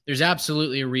game. There's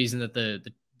absolutely a reason that the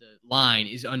line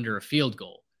is under a field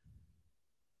goal.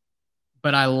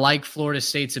 But I like Florida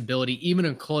State's ability, even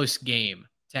in a close game,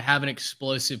 to have an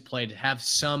explosive play, to have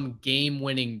some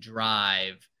game-winning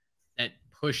drive that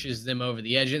pushes them over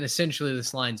the edge. And essentially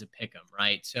this line's a pick 'em,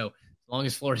 right? So as long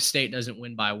as Florida State doesn't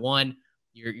win by 1,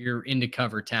 you're into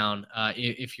cover town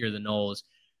if you're the Noles.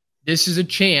 This is a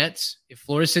chance. If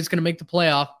Florida State's going to make the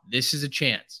playoff, this is a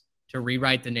chance to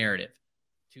rewrite the narrative,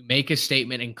 to make a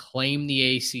statement and claim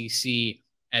the ACC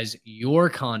as your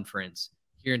conference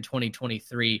here in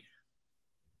 2023.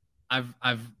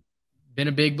 I've been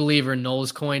a big believer in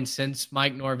Noles coin since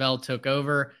Mike Norvell took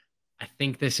over. I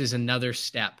think this is another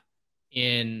step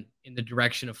in the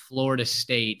direction of Florida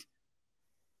State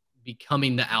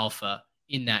becoming the alpha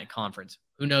in that conference.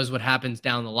 Who knows what happens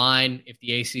down the line if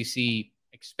the ACC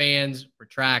expands,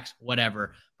 retracts,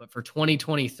 whatever. But for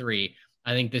 2023,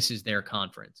 I think this is their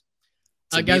conference.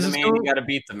 To be the man, you got to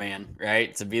beat the man,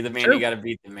 right? To be the man, you got to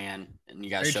beat the man. And you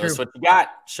got to show us what you got.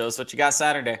 Show us what you got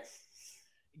Saturday.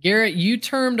 Garrett, you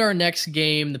termed our next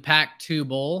game the Pac-2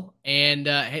 Bowl. And,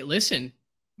 hey, listen,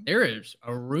 there is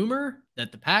a rumor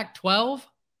that the Pac-12,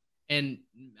 and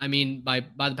I mean, by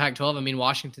the Pac-12, I mean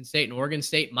Washington State and Oregon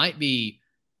State might be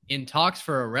in talks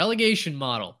for a relegation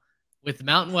model with the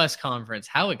Mountain West Conference.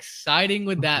 How exciting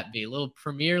would that be? A little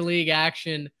Premier League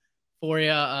action for you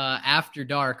after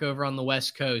dark over on the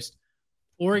West Coast.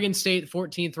 Oregon State,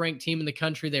 14th ranked team in the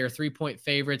country. They are 3-point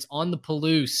favorites on the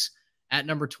Palouse at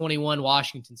number 21,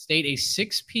 Washington State. A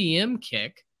 6 p.m.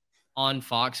 kick on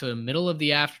Fox, so a middle of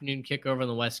the afternoon kick over on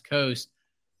the West Coast.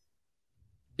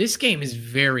 This game is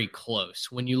very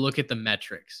close when you look at the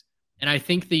metrics. And I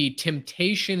think the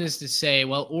temptation is to say,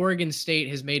 well, Oregon State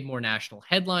has made more national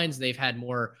headlines. They've had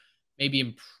more maybe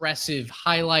impressive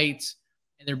highlights,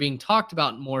 and they're being talked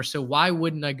about more. So why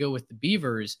wouldn't I go with the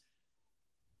Beavers?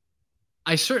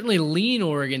 I certainly lean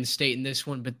Oregon State in this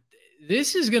one, but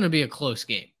this is going to be a close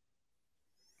game.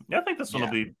 Yeah, I think this one will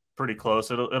be pretty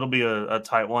close. It'll be a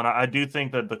tight one. I do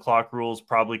think that the clock rules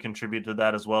probably contribute to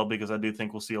that as well, because I do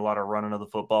think we'll see a lot of running of the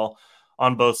football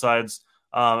on both sides.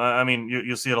 I mean,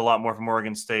 you'll see it a lot more from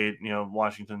Oregon State.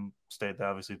 Washington State, they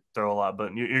obviously throw a lot,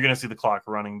 but you're going to see the clock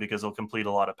running because they'll complete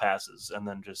a lot of passes, and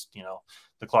then just,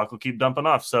 the clock will keep dumping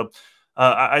off. So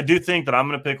I do think that I'm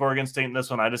going to pick Oregon State in this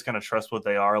one. I just kind of trust what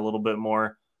they are a little bit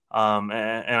more. And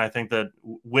I think that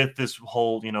with this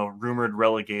whole, rumored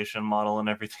relegation model and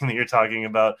everything that you're talking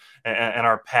about and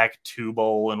our Pac-2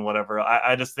 bowl and whatever,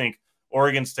 I just think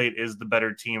Oregon State is the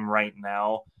better team right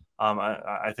now.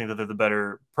 I think that they're the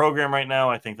better program right now.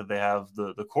 I think that they have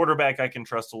the quarterback I can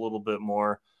trust a little bit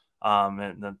more.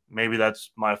 And then maybe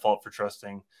that's my fault for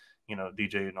trusting,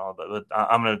 DJ and all, but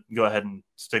I'm going to go ahead and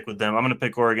stick with them. I'm going to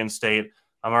pick Oregon State.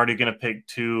 I'm already going to pick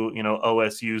 2,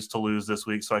 OSUs to lose this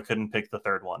week, so I couldn't pick the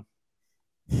third one.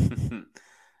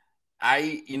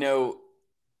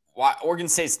 Oregon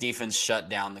State's defense shut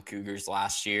down the Cougars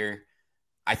last year.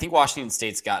 I think Washington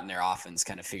State's gotten their offense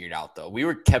kind of figured out, though.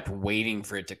 We kept waiting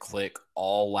for it to click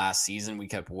all last season. We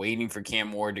kept waiting for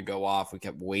Cam Ward to go off. We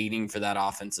kept waiting for that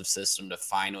offensive system to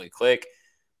finally click.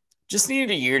 Just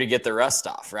needed a year to get the rust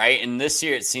off, right? And this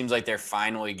year, it seems like they're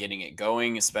finally getting it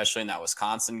going, especially in that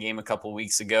Wisconsin game a couple of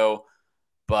weeks ago.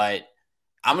 But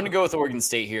I'm going to go with Oregon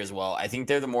State here as well. I think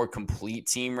they're the more complete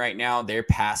team right now. Their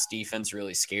pass defense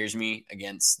really scares me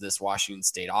against this Washington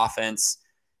State offense.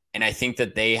 And I think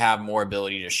that they have more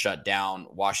ability to shut down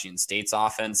Washington State's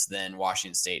offense than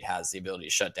Washington State has the ability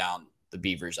to shut down the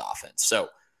Beavers' offense. So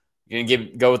you're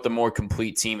going to go with the more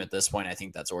complete team at this point. I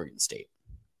think that's Oregon State.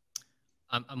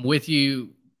 I'm with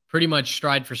you pretty much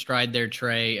stride for stride there,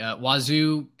 Trey.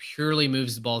 Wazoo purely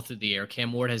moves the ball through the air.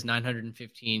 Cam Ward has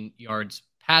 915 yards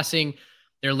passing.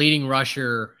 Their leading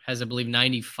rusher has, I believe,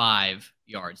 95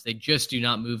 yards. They just do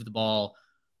not move the ball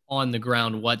on the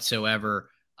ground whatsoever.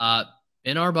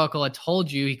 Ben Arbuckle, I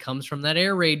told you, he comes from that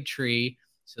air raid tree,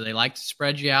 so they like to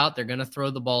spread you out. They're going to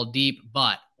throw the ball deep,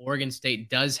 but Oregon State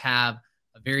does have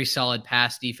a very solid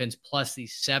pass defense, plus the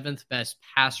 7th best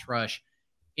pass rush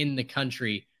in the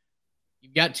country.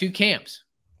 You've got 2 camps.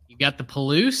 You've got the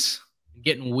Palouse,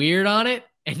 getting weird on it,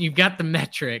 and you've got the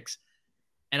metrics.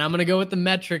 And I'm going to go with the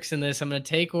metrics in this. I'm going to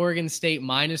take Oregon State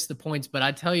minus the points, but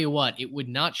I tell you what, it would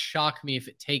not shock me if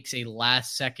it takes a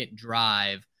last-second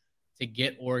drive to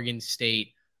get Oregon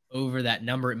State over that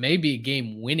number. It may be a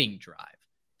game-winning drive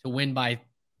to win by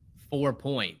 4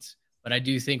 points, but I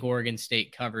do think Oregon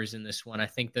State covers in this one. I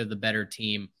think they're the better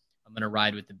team. I'm going to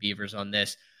ride with the Beavers on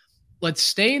this. Let's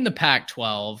stay in the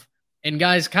Pac-12. And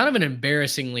guys, kind of an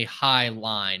embarrassingly high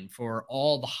line for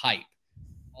all the hype,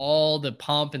 all the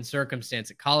pomp and circumstance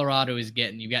that Colorado is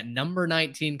getting. You've got number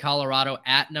 19 Colorado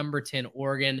at number 10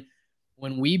 Oregon.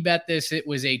 When we bet this, it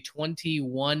was a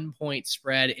 21-point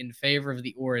spread in favor of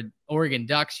the Oregon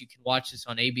Ducks. You can watch this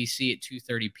on ABC at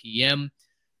 2:30 p.m.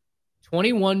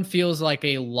 21 feels like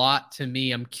a lot to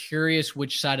me. I'm curious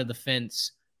which side of the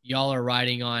fence y'all are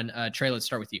riding on. Trey, let's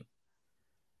start with you.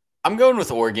 I'm going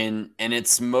with Oregon, and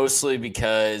it's mostly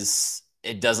because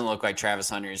it doesn't look like Travis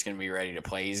Hunter is going to be ready to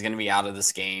play. He's going to be out of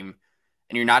this game.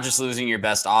 And you're not just losing your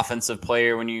best offensive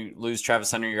player when you lose Travis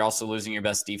Hunter, you're also losing your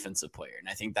best defensive player. And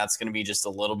I think that's going to be just a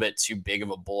little bit too big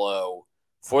of a blow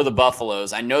for the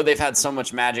Buffaloes. I know they've had so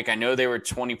much magic. I know they were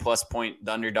 20-plus point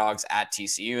underdogs at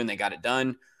TCU, and they got it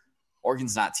done.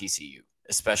 Oregon's not TCU,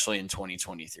 especially in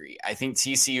 2023. I think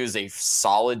TCU is a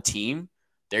solid team.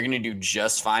 They're going to do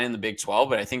just fine in the Big 12,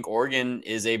 but I think Oregon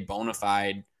is a bona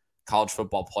fide college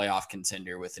football playoff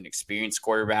contender with an experienced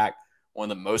quarterback, one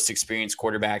of the most experienced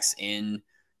quarterbacks in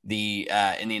the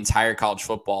entire college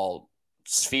football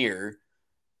sphere.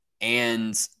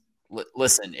 And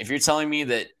listen, if you're telling me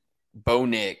that Bo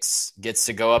Nix gets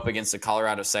to go up against a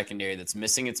Colorado secondary that's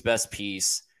missing its best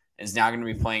piece and is now going to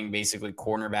be playing basically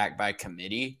cornerback by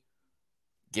committee,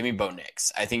 give me Bo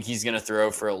Nix. I think he's going to throw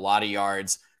for a lot of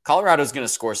yards. Colorado's going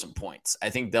to score some points. I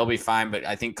think they'll be fine, but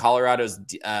I think Colorado's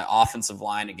offensive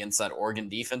line against that Oregon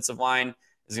defensive line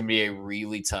is going to be a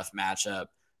really tough matchup.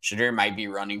 Shadur might be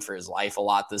running for his life a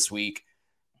lot this week.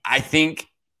 I think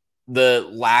the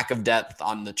lack of depth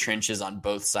on the trenches on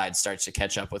both sides starts to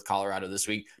catch up with Colorado this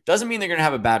week. Doesn't mean they're going to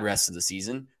have a bad rest of the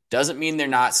season. Doesn't mean they're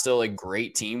not still a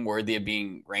great team worthy of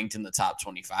being ranked in the top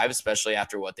 25, especially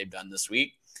after what they've done this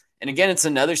week. And again, it's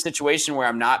another situation where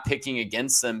I'm not picking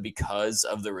against them because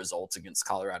of the results against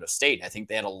Colorado State. I think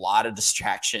they had a lot of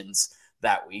distractions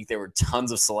that week. There were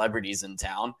tons of celebrities in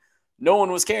town. No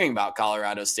one was caring about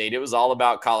Colorado State. It was all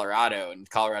about Colorado, and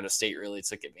Colorado State really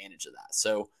took advantage of that.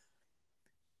 So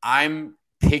I'm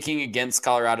picking against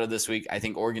Colorado this week. I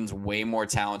think Oregon's way more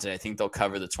talented. I think they'll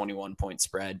cover the 21-point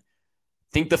spread.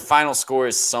 I think the final score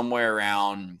is somewhere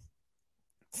around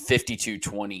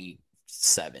 52-27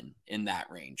 in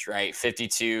that range, right?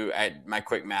 52, my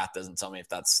quick math doesn't tell me if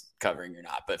that's covering or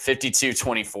not, but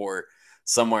 52-24,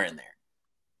 somewhere in there.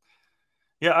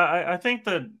 Yeah, I think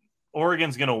that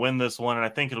Oregon's going to win this one, and I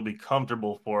think it'll be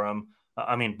comfortable for him.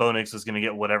 I mean, Bo Nix is going to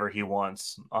get whatever he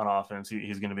wants on offense.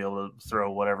 He's going to be able to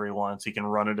throw whatever he wants. He can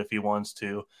run it if he wants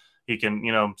to. he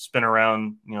can, spin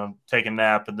around, take a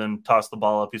nap and then toss the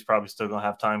ball up, he's probably still going to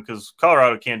have time because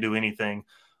Colorado can't do anything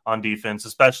on defense,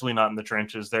 especially not in the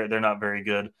trenches. They're not very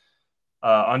good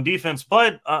on defense.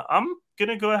 But I'm going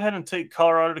to go ahead and take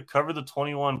Colorado to cover the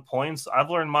 21 points.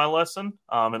 I've learned my lesson.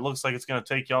 It looks like it's going to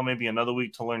take y'all maybe another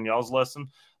week to learn y'all's lesson.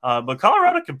 But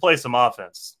Colorado can play some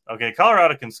offense. Okay,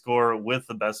 Colorado can score with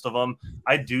the best of them.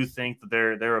 I do think that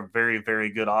they're a very, very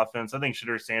good offense. I think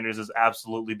Shedeur Sanders is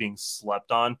absolutely being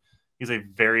slept on. He's a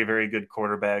very, very good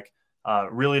quarterback.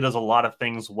 Really does a lot of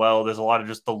things well. There's a lot of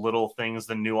just the little things,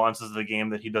 the nuances of the game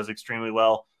that he does extremely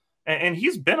well. And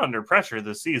he's been under pressure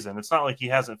this season. It's not like he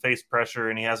hasn't faced pressure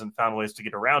and he hasn't found ways to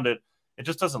get around it. It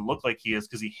just doesn't look like he is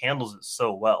because he handles it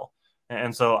so well.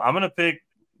 And so I'm going to pick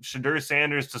Shedeur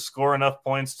Sanders to score enough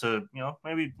points to,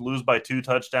 maybe lose by 2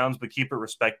 touchdowns, but keep it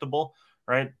respectable,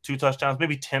 right? 2 touchdowns,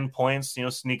 maybe 10 points,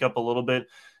 sneak up a little bit,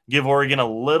 give Oregon a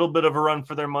little bit of a run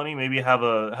for their money, maybe have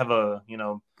a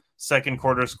second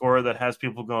quarter score that has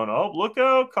people going, oh, look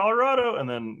out, Colorado. And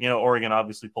then, Oregon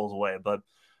obviously pulls away. But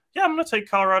yeah, I'm going to take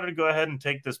Colorado to go ahead and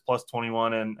take this plus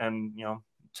 21 and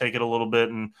take it a little bit.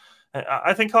 And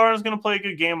I think Colorado's going to play a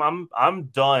good game. I'm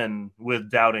done with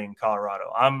doubting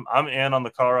Colorado. I'm in on the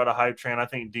Colorado hype train. I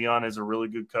think Deion is a really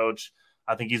good coach.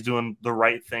 I think he's doing the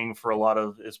right thing for a lot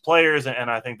of his players, and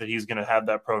I think that he's going to have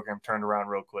that program turned around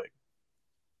real quick.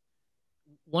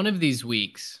 One of these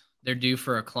weeks, they're due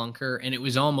for a clunker, and it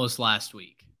was almost last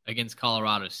week against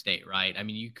Colorado State, right? I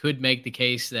mean, you could make the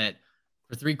case that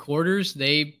for 3 quarters,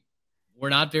 they were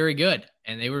not very good,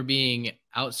 and they were being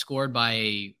outscored by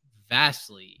a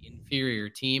vastly inferior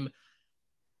team.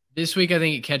 This week, I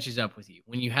think it catches up with you.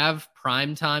 When you have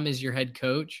prime time as your head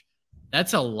coach,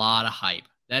 that's a lot of hype.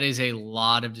 That is a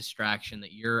lot of distraction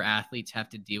that your athletes have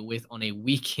to deal with on a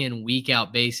week-in,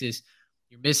 week-out basis.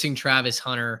 You're missing Travis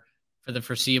Hunter for the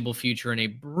foreseeable future in a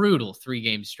brutal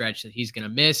 3-game stretch that he's going to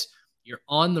miss. You're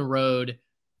on the road,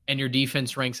 and your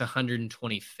defense ranks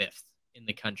 125th in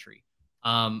the country.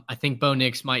 I think Bo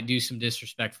Nix might do some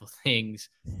disrespectful things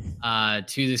to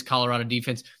this Colorado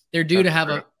defense. They're due to have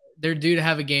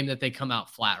a game that they come out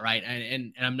flat, right?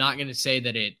 And I'm not going to say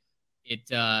that it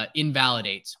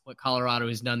invalidates what Colorado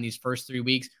has done these first 3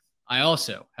 weeks. I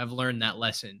also have learned that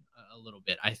lesson a little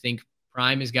bit. I think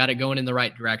Prime has got it going in the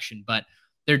right direction, but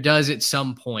there does at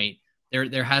some point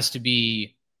there has to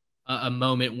be a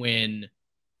moment when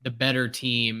the better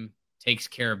team takes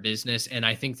care of business. And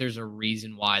I think there's a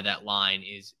reason why that line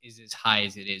is as high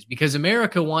as it is, because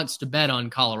America wants to bet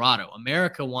on Colorado.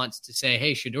 America wants to say,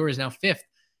 hey, Shedeur is now 5th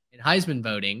in Heisman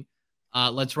voting.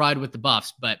 Let's ride with the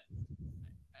Buffs. But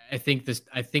I think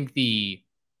the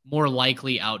more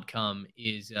likely outcome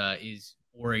is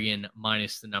Oregon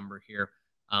minus the number here.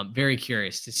 Very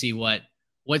curious to see what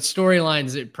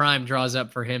storylines that Prime draws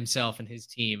up for himself and his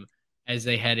team as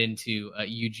they head into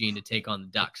Eugene to take on the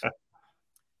Ducks.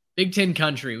 Big Ten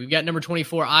country. We've got number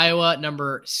 24, Iowa,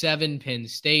 number 7, Penn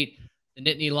State. The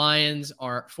Nittany Lions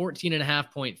are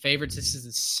 14.5-point favorites. This is the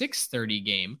 6:30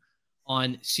 game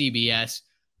on CBS.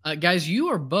 Guys, you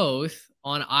are both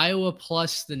on Iowa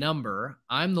plus the number.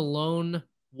 I'm the lone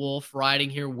wolf riding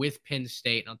here with Penn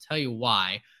State, and I'll tell you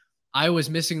why. Iowa's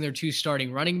missing their 2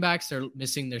 starting running backs. They're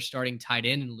missing their starting tight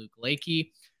end in Luke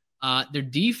Lakey. Their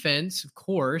defense, of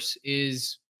course,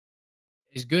 is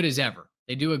as good as ever.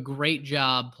 They do a great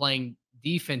job playing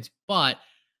defense, but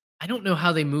I don't know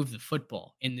how they move the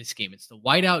football in this game. It's the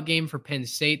whiteout game for Penn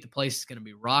State. The place is going to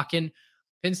be rocking.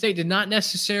 Penn State did not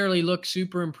necessarily look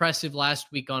super impressive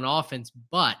last week on offense,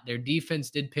 but their defense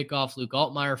did pick off Luke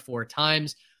Altmaier 4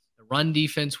 times. The run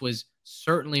defense was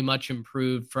certainly much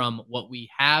improved from what we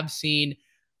have seen.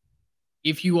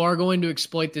 If you are going to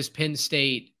exploit this Penn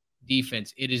State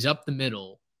defense, it is up the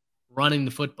middle running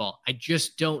the football. I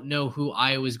just don't know who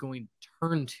Iowa is going to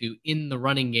turn to in the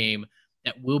running game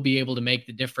that will be able to make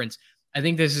the difference. I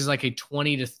think this is like a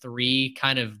 20-3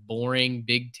 kind of boring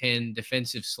Big Ten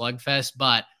defensive slugfest,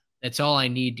 but that's all I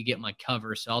need to get my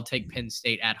cover. So I'll take Penn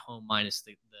State at home minus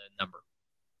the number.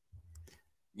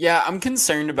 Yeah, I'm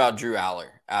concerned about Drew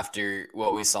Aller after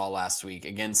what we saw last week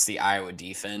against the Iowa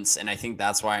defense, and I think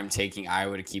that's why I'm taking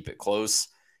Iowa to keep it close.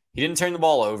 He didn't turn the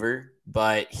ball over,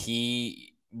 but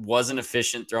he wasn't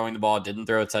efficient throwing the ball, didn't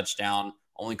throw a touchdown,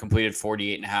 only completed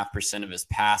 48.5% of his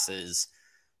passes.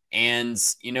 And,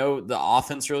 the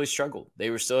offense really struggled. They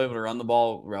were still able to run the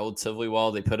ball relatively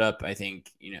well. They put up, I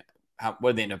think,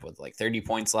 what did they end up with? Like 30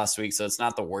 points last week. So it's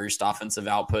not the worst offensive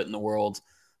output in the world.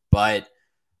 But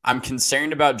I'm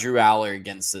concerned about Drew Aller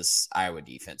against this Iowa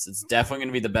defense. It's definitely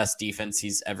going to be the best defense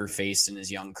he's ever faced in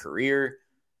his young career.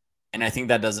 And I think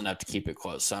that does enough to keep it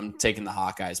close. So I'm taking the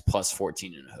Hawkeyes plus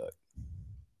 14 and a hook.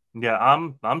 Yeah,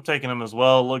 I'm taking them as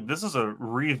well. Look, this is a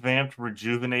revamped,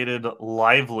 rejuvenated,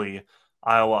 lively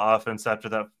Iowa offense after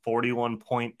that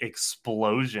 41-point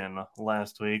explosion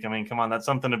last week. I mean, come on, that's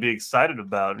something to be excited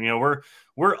about.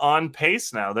 We're on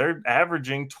pace now. They're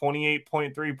averaging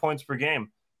 28.3 points per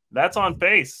game. That's on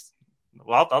pace.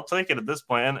 Well, I'll take it at this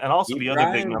point. And also the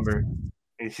other big number,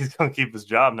 he's going to keep his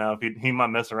job now. If he might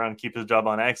mess around and keep his job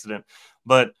on accident.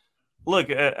 But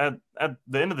look, at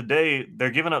the end of the day,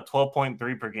 they're giving up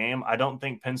 12.3 per game. I don't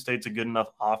think Penn State's a good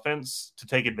enough offense to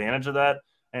take advantage of that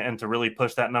and to really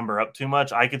push that number up too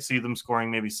much. I could see them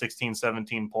scoring maybe 16,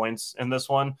 17 points in this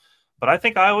one. But I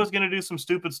think Iowa's going to do some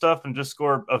stupid stuff and just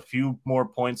score a few more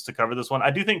points to cover this one. I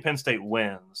do think Penn State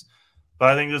wins. But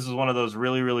I think this is one of those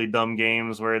really, really dumb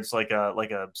games where it's like a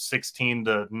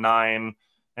 16-9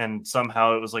 and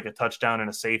somehow it was like a touchdown and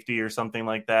a safety or something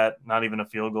like that, not even a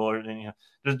field goal, or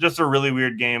just a really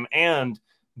weird game. And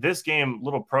this game,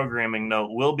 little programming note,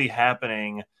 will be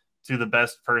happening to the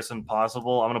best person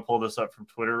possible. I'm going to pull this up from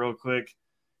Twitter real quick.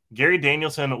 Gary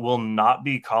Danielson will not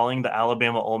be calling the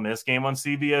Alabama-Ole Miss game on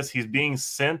CBS. He's being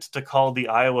sent to call the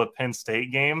Iowa-Penn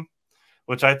State game,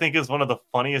 which I think is one of the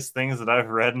funniest things that I've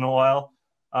read in a while.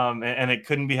 And it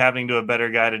couldn't be happening to a better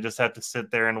guy to just have to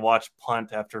sit there and watch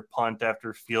punt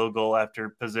after field goal after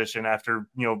position after,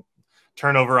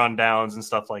 turnover on downs and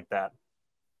stuff like that.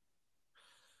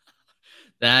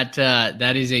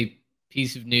 That is a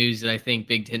piece of news that I think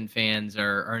Big Ten fans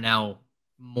are now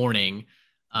mourning.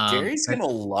 Gary's going to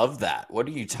love that. What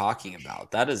are you talking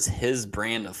about? That is his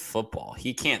brand of football.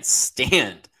 He can't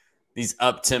stand these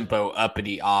up-tempo,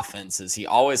 uppity offenses. He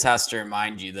always has to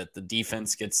remind you that the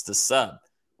defense gets to sub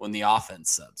when the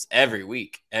offense subs every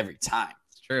week, every time.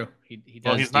 It's true. He does.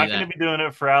 Well, he's not going to be doing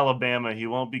it for Alabama. He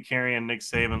won't be carrying Nick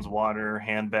Saban's water or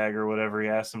handbag or whatever he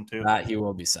asked him to. That he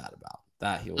will be sad about.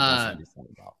 That he will definitely be sad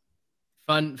about.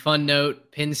 Fun note,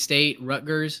 Penn State,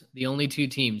 Rutgers, the only two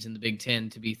teams in the Big Ten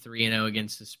to be 3-0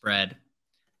 against the spread.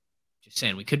 Just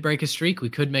saying, we could break a streak. We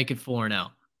could make it 4-0.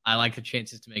 I like the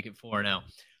chances to make it 4-0.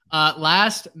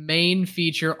 Last main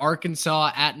feature,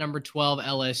 Arkansas at number 12,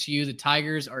 LSU. The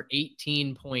Tigers are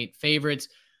 18-point favorites.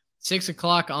 6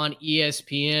 o'clock on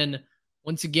ESPN.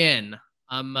 Once again,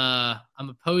 I'm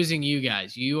opposing you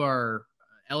guys. You are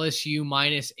LSU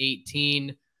minus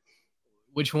 18.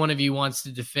 Which one of you wants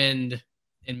to defend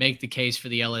and make the case for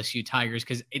the LSU Tigers?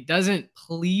 Because it doesn't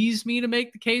please me to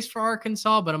make the case for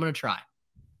Arkansas, but I'm going to try.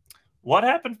 What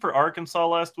happened for Arkansas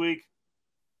last week?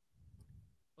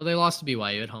 Well, they lost to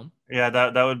BYU at home. Yeah,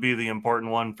 that would be the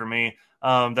important one for me.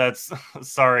 That's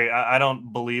sorry. I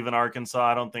don't believe in Arkansas.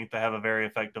 I don't think they have a very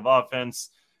effective offense.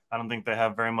 I don't think they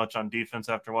have very much on defense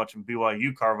after watching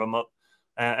BYU carve them up.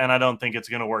 And I don't think it's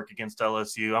going to work against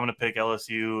LSU. I'm going to pick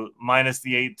LSU minus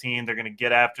the 18. They're going to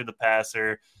get after the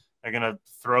passer. They're going to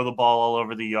throw the ball all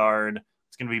over the yard.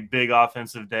 It's going to be a big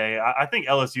offensive day. I think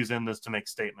LSU's in this to make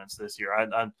statements this year.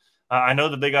 I know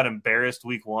that they got embarrassed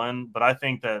week one, but I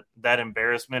think that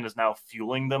embarrassment is now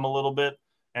fueling them a little bit.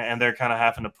 And they're kind of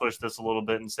having to push this a little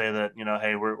bit and say that,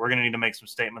 hey, we're going to need to make some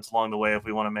statements along the way if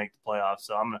we want to make the playoffs.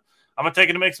 So I'm gonna take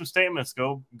it to make some statements.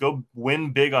 Go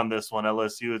win big on this one,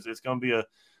 LSU. It's going to be a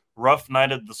rough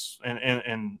night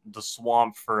in the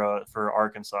swamp for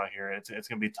Arkansas here. It's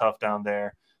going to be tough down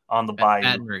there on the bayou.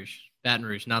 Baton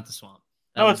Rouge, not the swamp.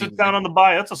 No, it's down on the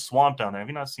bayou. That's a swamp down there. Have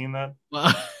you not seen that?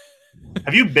 Well,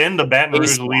 have you been to Baton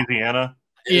Rouge, Louisiana?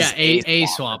 Yeah, a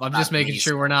swamp. I'm just making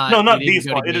sure we're not. No, not the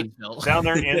swamp. It is down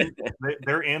there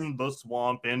they're in the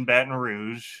swamp in Baton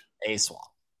Rouge. A swamp.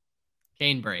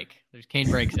 Canebrake. There's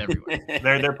canebrakes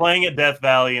everywhere. They're playing at Death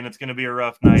Valley, and it's going to be a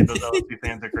rough night. Those LSU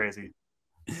fans are crazy.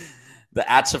 The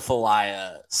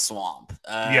Atchafalaya swamp.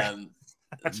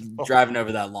 Driving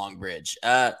over that long bridge.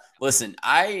 Listen,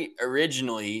 I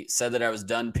originally said that I was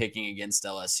done picking against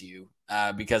LSU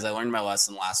because I learned my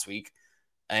lesson last week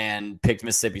and picked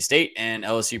Mississippi State, and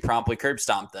LSU promptly curb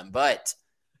stomped them. But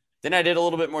then I did a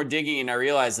little bit more digging, and I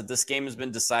realized that this game has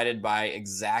been decided by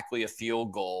exactly a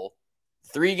field goal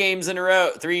 3 games in a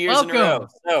row, 3 years in a row.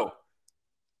 So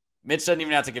Mitch doesn't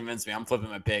even have to convince me. I'm flipping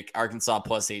my pick. Arkansas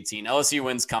plus 18. LSU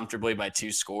wins comfortably by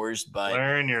 2 scores, but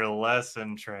learn your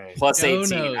lesson, Trey. Plus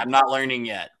 18. I'm not learning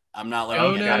yet. I'm not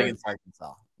learning yet against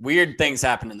Arkansas. Weird things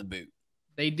happen in the boot.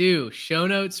 They do. Show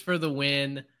notes for the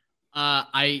win.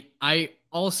 I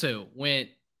also went,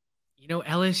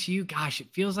 LSU, gosh,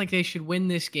 it feels like they should win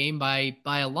this game by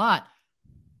a lot.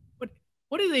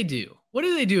 What do they do? What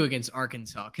do they do against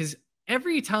Arkansas? Because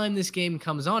every time this game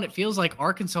comes on, it feels like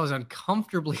Arkansas is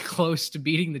uncomfortably close to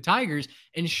beating the Tigers.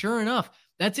 And sure enough,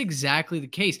 that's exactly the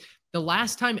case. The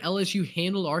last time LSU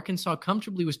handled Arkansas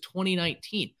comfortably was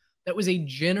 2019. That was a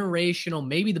generational,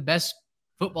 maybe the best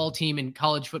football team in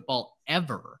college football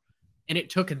ever. And it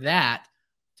took that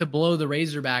to blow the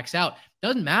Razorbacks out.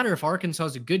 Doesn't matter if Arkansas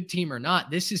is a good team or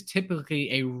not. This is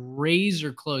typically a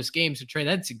razor close game. So Trey,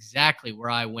 that's exactly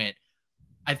where I went.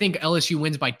 I think LSU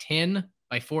wins by 10,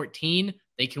 by 14.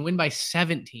 They can win by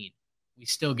 17. We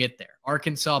still get there.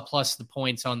 Arkansas plus the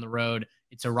points on the road.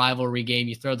 It's a rivalry game.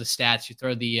 You throw the stats, you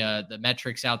throw the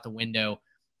metrics out the window.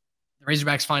 The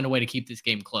Razorbacks find a way to keep this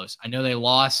game close. I know they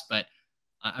lost, but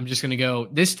I'm just going to go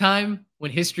this time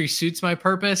when history suits my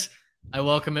purpose. I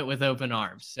welcome it with open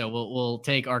arms. So we'll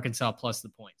take Arkansas plus the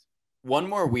points. One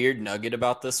more weird nugget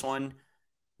about this one.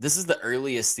 This is the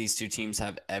earliest these two teams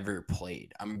have ever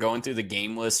played. I'm going through the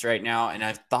game list right now, and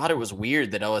I thought it was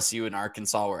weird that LSU and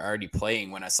Arkansas were already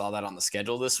playing when I saw that on the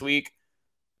schedule this week.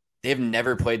 They've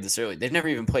never played this early. They've never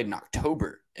even played in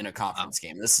October in a conference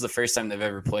game. This is the first time they've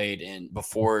ever played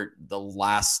before the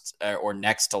last or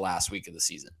next to last week of the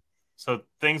season. So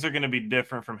things are going to be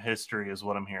different from history is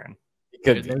what I'm hearing. It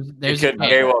could be. It could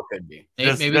very well could be.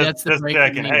 Maybe that's the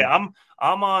checking. Hey,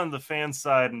 I'm on the fan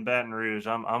side in Baton Rouge.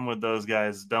 I'm with those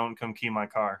guys. Don't come key my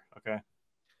car, okay?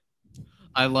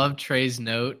 I love Trey's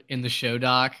note in the show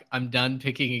doc. I'm done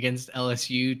picking against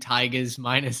LSU. Tigers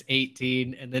minus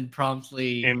 18, and then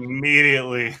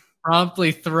immediately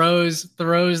throws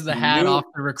the hat off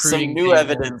the recruiting. Some new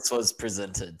evidence was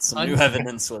presented. Unzips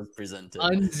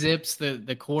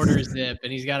the quarter zip,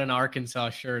 and he's got an Arkansas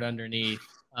shirt underneath.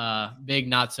 Big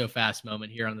not so fast moment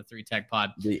here on the 3 Tech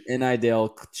Pod. The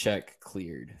NIL check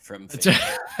cleared from That's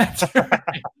right.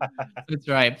 That's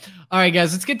right. All right,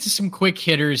 guys, let's get to some quick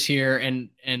hitters here. And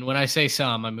when I say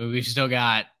some, I mean we've still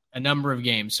got a number of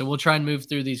games, so we'll try and move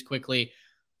through these quickly.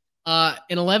 An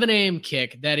 11 a.m.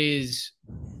 kick that is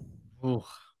a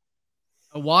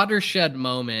watershed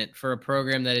moment for a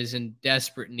program that is in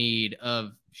desperate need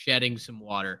of shedding some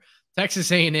water.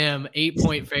 Texas A&M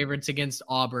 8-point favorites against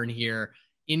Auburn here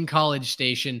in College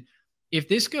Station. If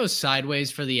this goes sideways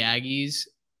for the Aggies,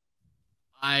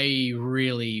 I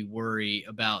really worry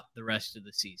about the rest of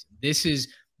the season.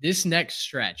 This next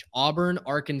stretch, Auburn,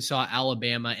 Arkansas,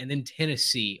 Alabama, and then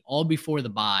Tennessee, all before the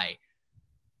bye.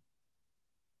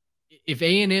 If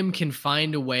A&M can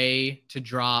find a way to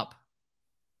drop,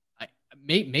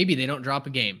 maybe they don't drop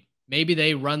a game. Maybe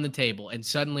they run the table and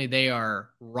suddenly they are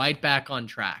right back on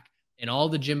track and all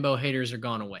the Jimbo haters are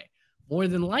gone away. More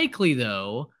than likely,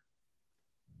 though,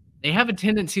 they have a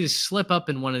tendency to slip up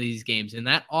in one of these games, and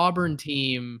that Auburn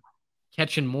team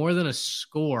catching more than a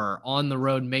score on the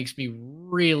road makes me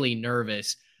really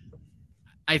nervous.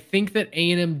 I think that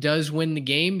A&M does win the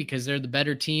game because they're the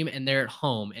better team and they're at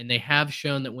home, and they have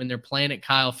shown that when they're playing at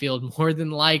Kyle Field, more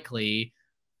than likely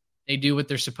they do what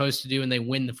they're supposed to do and they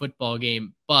win the football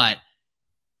game. But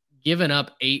giving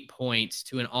up 8 points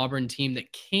to an Auburn team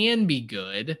that can be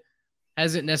good,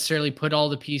 hasn't necessarily put all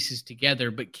the pieces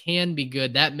together, but can be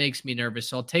good, that makes me nervous.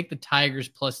 So I'll take the Tigers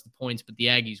plus the points, but the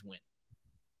Aggies win.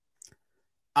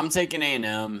 I'm taking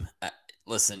A&M.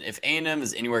 Listen, if A&M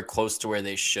is anywhere close to where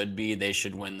they should be, they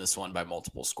should win this one by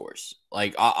multiple scores.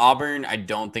 Like Auburn, I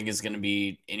don't think is going to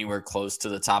be anywhere close to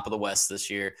the top of the West this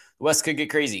year. The West could get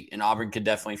crazy, and Auburn could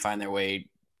definitely find their way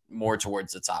more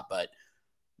towards the top. But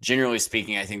generally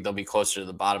speaking, I think they'll be closer to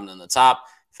the bottom than the top.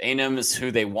 If A&M is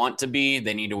who they want to be,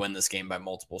 they need to win this game by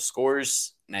multiple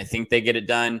scores, and I think they get it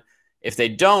done. If they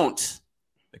don't,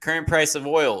 the current price of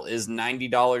oil is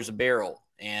 $90 a barrel,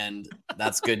 and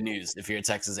that's good news if you're a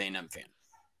Texas A&M fan.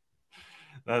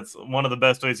 That's one of the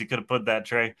best ways you could have put that,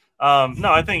 Trey.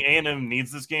 No, I think A&M needs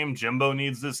this game. Jimbo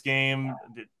needs this game.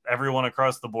 Everyone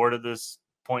across the board at this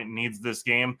point needs this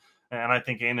game, and I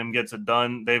think A&M gets it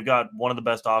done. They've got one of the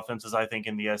best offenses, I think,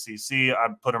 in the SEC.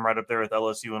 I'd put them right up there with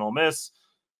LSU and Ole Miss.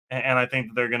 And I think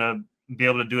that they're going to be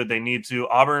able to do what they need to.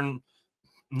 Auburn,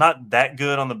 not that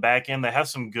good on the back end. They have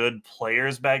some good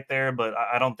players back there, but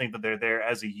I don't think that they're there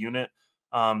as a unit.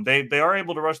 They are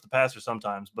able to rush the passer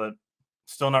sometimes, but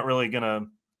still not really gonna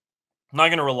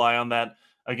rely on that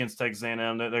against Texas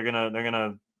A&M. They're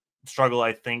gonna struggle,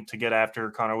 I think, to get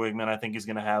after Connor Wigman. I think he's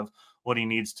gonna have what he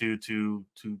needs to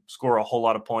score a whole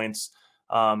lot of points.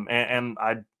 And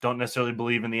I don't necessarily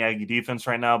believe in the Aggie defense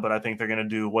right now, but I think they're going to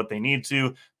do what they need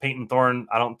to. Peyton Thorne,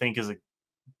 I don't think is a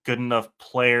good enough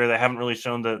player. They haven't really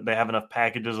shown that they have enough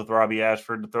packages with Robbie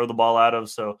Ashford to throw the ball out of.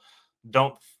 So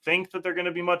don't think that they're going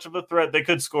to be much of a threat. They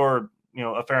could score,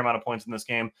 a fair amount of points in this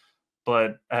game,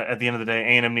 but at the end of the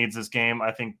day, A&M needs this game.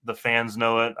 I think the fans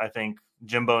know it. I think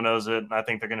Jimbo knows it. I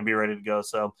think they're going to be ready to go.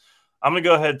 So I'm going to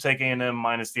go ahead and take A&M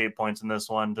minus the 8 points in this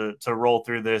one to roll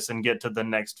through this and get to the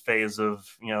next phase of,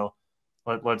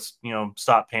 let's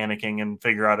stop panicking and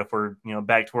figure out if we're,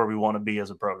 back to where we want to be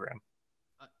as a program.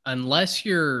 Unless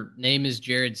your name is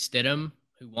Jared Stidham,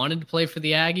 who wanted to play for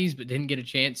the Aggies but didn't get a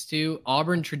chance to.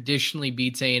 Auburn traditionally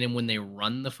beats A&M when they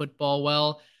run the football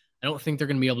well. I don't think they're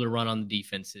going to be able to run on the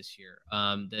defense this year.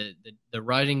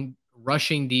 The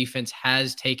rushing defense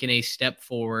has taken a step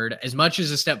forward, as much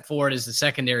as a step forward as the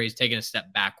secondary has taken a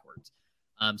step backwards.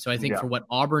 So I think for what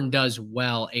Auburn does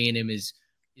well, A&M is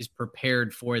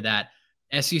prepared for that.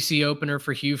 SEC opener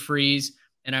for Hugh Freeze,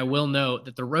 and I will note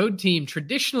that the road team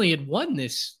traditionally had won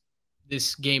this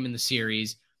game in the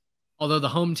series, although the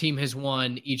home team has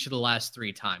won each of the last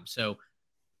 3 times. So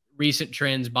recent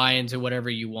trends, buy into whatever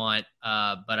you want,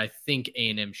 but I think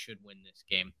A&M should win this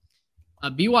game.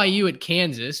 BYU at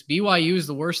Kansas. BYU is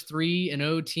the worst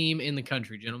 3-0 team in the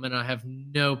country, gentlemen. I have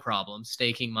no problem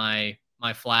staking my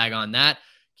flag on that.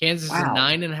 Kansas is a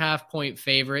 9.5-point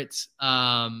favorites,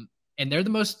 and they're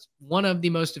one of the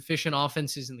most efficient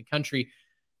offenses in the country.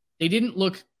 They didn't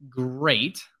look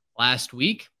great last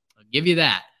week, I'll give you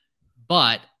that,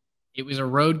 but it was a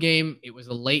road game. It was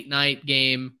a late night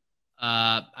game.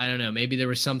 I don't know. Maybe there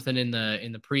was something in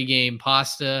the pregame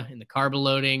pasta, in the carb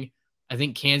loading. I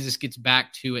think Kansas gets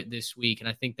back to it this week, and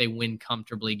I think they win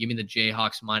comfortably. Give me the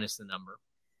Jayhawks minus the number.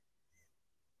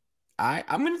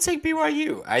 I'm going to take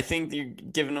BYU. I think you're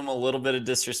giving them a little bit of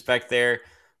disrespect there.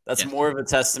 That's more of a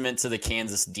testament to the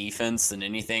Kansas defense than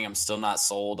anything. I'm still not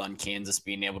sold on Kansas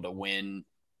being able to win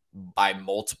by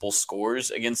multiple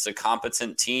scores against a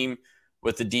competent team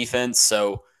with the defense.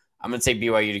 So I'm going to take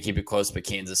BYU to keep it close, but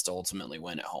Kansas to ultimately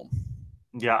win at home.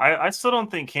 Yeah, I still don't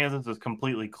think Kansas has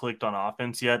completely clicked on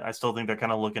offense yet. I still think they're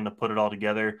kind of looking to put it all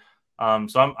together.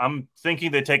 So I'm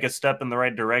thinking they take a step in the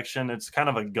right direction. It's kind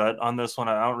of a gut on this one.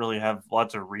 I don't really have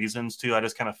lots of reasons to. I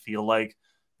just kind of feel like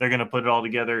they're going to put it all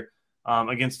together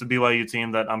against the BYU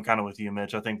team that I'm kind of with you,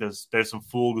 Mitch. I think there's some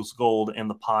fool's gold in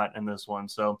the pot in this one.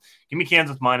 So give me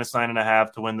Kansas minus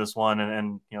 9.5 to win this one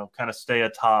and kind of stay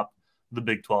atop the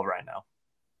Big 12 right now.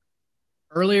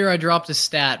 Earlier, I dropped a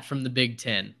stat from the Big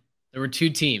 10. There were 2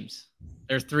 teams.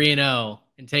 They're 3-0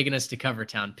 and taking us to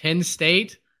Covertown. Penn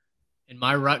State and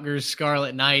my Rutgers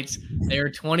Scarlet Knights. They are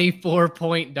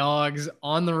 24-point dogs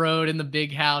on the road in the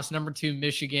Big House. Number 2,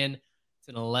 Michigan. It's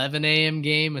an 11 a.m.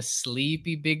 game, a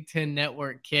sleepy Big Ten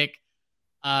Network kick.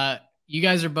 You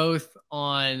guys are both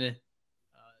on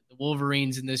the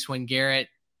Wolverines in this one. Garrett,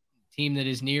 team that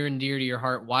is near and dear to your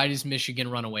heart. Why does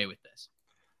Michigan run away with this?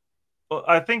 Well,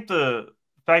 I think the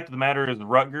fact of the matter is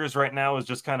Rutgers right now is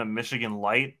just kind of Michigan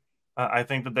light. I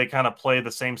think that they kind of play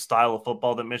the same style of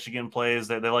football that Michigan plays.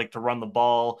 They like to run the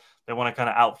ball. They want to kind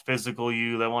of out physical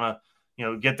you. They want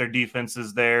to, get their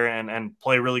defenses there and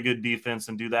play really good defense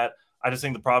and do that. I just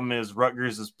think the problem is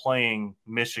Rutgers is playing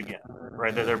Michigan,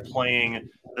 right? They're playing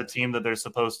the team that they're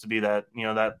supposed to be that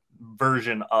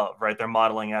version of, right? They're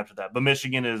modeling after that. But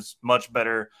Michigan is much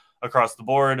better across the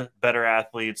board, better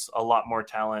athletes, a lot more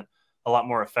talent, a lot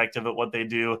more effective at what they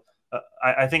do.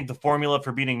 I think the formula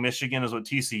for beating Michigan is what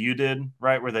TCU did,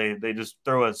 right? Where they just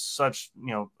throw such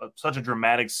a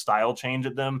dramatic style change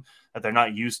at them that they're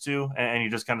not used to, and you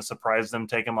just kind of surprise them,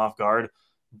 take them off guard.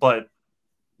 But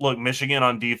look, Michigan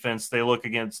on defense, they look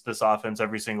against this offense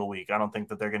every single week. I don't think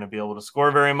that they're going to be able to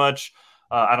score very much.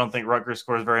 I don't think Rutgers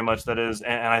scores very much, that is.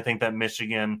 And I think that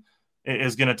Michigan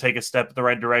is going to take a step in the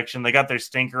right direction. They got their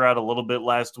stinker out a little bit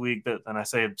last week. And I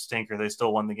say stinker, they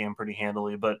still won the game pretty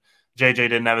handily. But JJ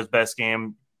didn't have his best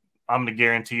game. I'm going to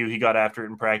guarantee you he got after it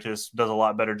in practice, does a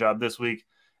lot better job this week.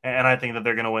 And I think that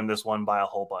they're going to win this one by a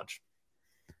whole bunch.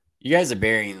 You guys are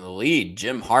burying the lead.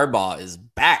 Jim Harbaugh is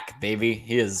back, baby.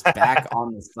 He is back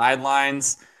on the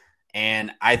sidelines.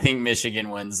 And I think Michigan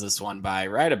wins this one by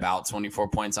right about 24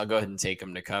 points. I'll go ahead and take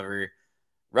them to cover.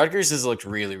 Rutgers has looked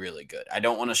really, really good. I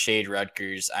don't want to shade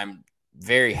Rutgers. I'm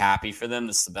very happy for them.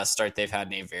 This is the best start they've had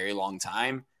in a very long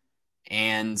time.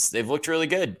 And they've looked really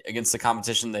good against the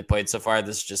competition they played so far.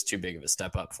 This is just too big of a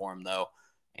step up for them, though.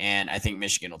 And I think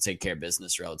Michigan will take care of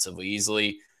business relatively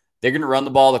easily. They're going to run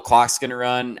the ball. The clock's going to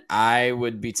run. I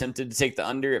would be tempted to take the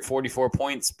under at 44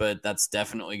 points, but that's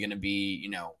definitely going to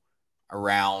be,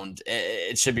 around.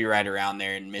 It should be right around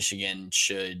there, and Michigan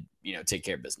should, take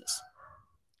care of business.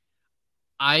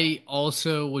 I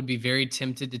also would be very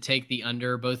tempted to take the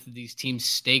under. Both of these teams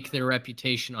stake their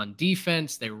reputation on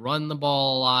defense. They run the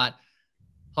ball a lot.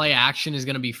 Play action is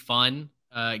going to be fun.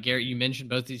 Garrett, you mentioned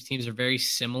both these teams are very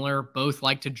similar. Both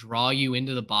like to draw you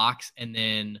into the box and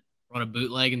then run a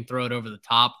bootleg and throw it over the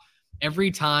top.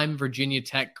 Every time Virginia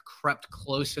Tech crept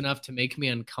close enough to make me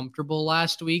uncomfortable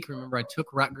last week, remember I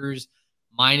took Rutgers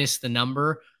minus the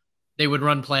number, they would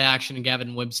run play action and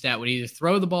Gavin Wimsatt would either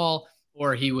throw the ball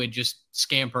or he would just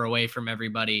scamper away from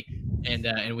everybody.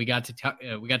 And we got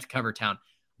to cover town.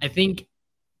 I think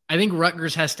I think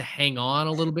Rutgers has to hang on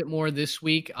a little bit more this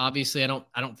week. Obviously, I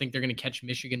don't think they're going to catch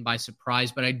Michigan by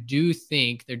surprise, but I do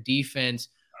think their defense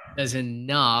does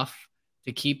enough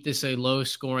to keep this a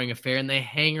low-scoring affair, and they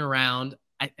hang around.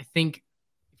 I think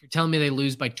if you're telling me they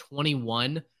lose by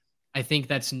 21, I think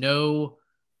that's no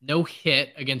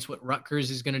hit against what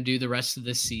Rutgers is going to do the rest of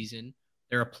this season.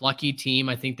 They're a plucky team.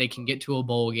 I think they can get to a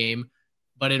bowl game,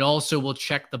 but it also will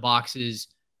check the boxes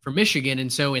for Michigan.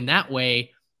 And so in that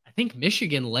way, I think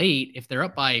Michigan late, if they're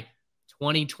up by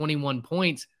 20, 21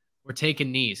 points, we're taking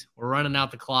knees. We're running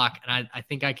out the clock, and I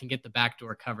think I can get the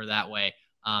backdoor cover that way.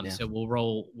 So we'll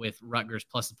roll with Rutgers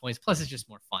plus the points. Plus, it's just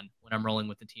more fun when I'm rolling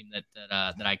with the team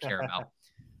that I care about.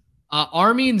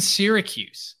 Army and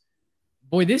Syracuse.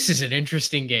 Boy, this is an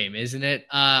interesting game, isn't it?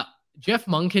 Jeff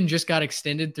Monken just got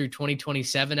extended through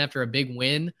 2027 after a big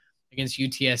win against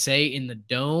UTSA in the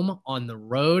Dome on the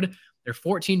road. They're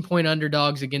 14-point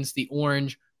underdogs against the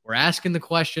Orange. We're asking the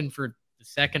question for the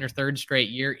second or third straight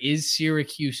year, is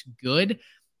Syracuse good?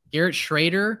 Garrett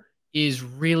Schrader is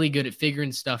really good at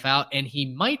figuring stuff out, and he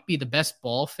might be the best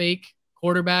ball fake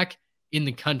quarterback in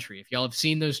the country. If y'all have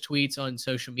seen those tweets on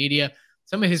social media,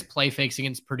 some of his play fakes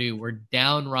against Purdue were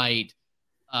downright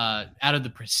out of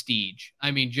the prestige. I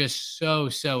mean, just so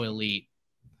elite.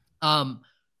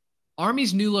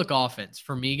 Army's new look offense,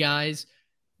 for me, guys,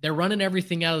 they're running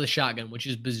everything out of the shotgun, which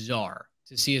is bizarre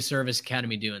to see a service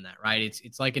academy doing that, right?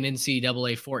 It's like an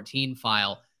NCAA 14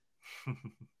 file,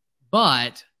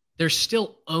 but they're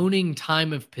still owning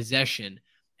time of possession.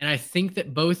 And I think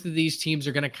that both of these teams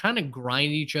are going to kind of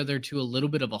grind each other to a little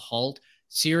bit of a halt.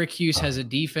 Syracuse has a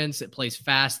defense that plays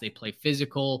fast. They play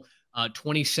physical,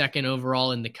 22nd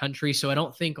overall in the country. So I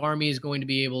don't think Army is going to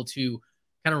be able to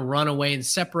kind of run away and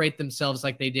separate themselves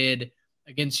like they did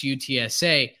against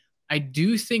UTSA. I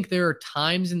do think there are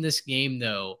times in this game,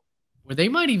 though, where they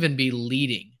might even be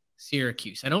leading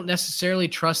Syracuse. I don't necessarily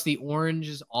trust the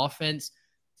Orange's offense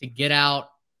to get out,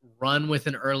 run with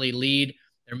an early lead.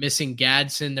 They're missing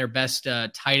Gadsden, their best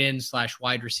tight end /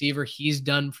 wide receiver. He's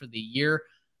done for the year.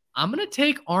 I'm going to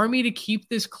take Army to keep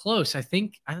this close. I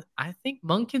think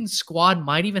Monken's squad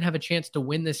might even have a chance to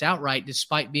win this outright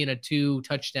despite being a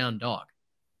 2-touchdown dog.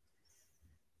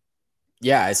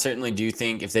 Yeah, I certainly do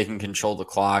think if they can control the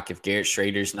clock, if Garrett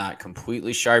Schrader's not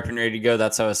completely sharp and ready to go,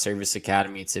 that's how a service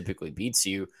academy typically beats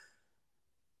you.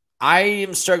 I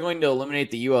am struggling to eliminate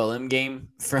the ULM game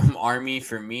from Army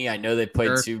for me. I know they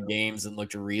played 2 games and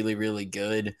looked really, really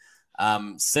good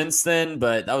since then,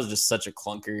 but that was just such a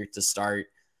clunker to start.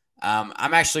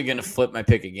 I'm actually going to flip my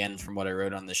pick again from what I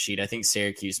wrote on the sheet. I think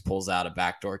Syracuse pulls out a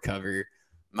backdoor cover,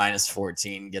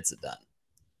 -14, gets it done.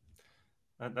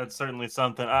 That's certainly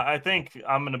something. I think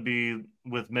I'm going to be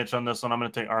with Mitch on this one. I'm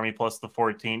going to take Army plus the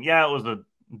 14. Yeah, it was a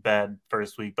bad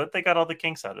first week, but they got all the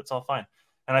kinks out. It's all fine.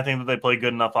 And I think that they play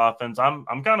good enough offense. I'm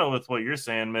kind of with what you're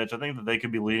saying, Mitch. I think that they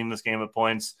could be leading this game at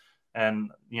points. And,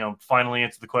 finally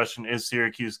answer the question, is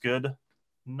Syracuse good?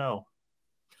 No.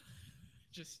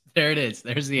 Just there it is.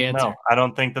 There's the answer. No, I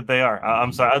don't think that they are.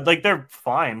 I'm sorry. Like, they're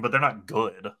fine, but they're not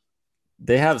good.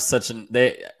 They have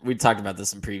we talked about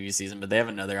this in previous season, but they have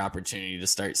another opportunity to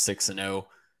start 6-0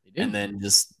 and then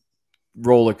just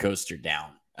roller coaster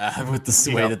down with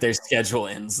the way that their schedule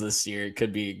ends this year. It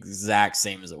could be exact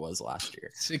same as it was last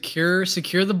year.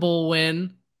 Secure the bowl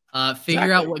win,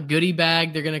 figure out what goodie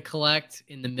bag they're going to collect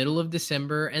in the middle of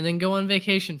December, and then go on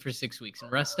vacation for 6 weeks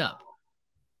and rest up.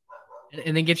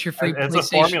 And then get your free It's a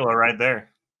formula right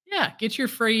there. Yeah, get your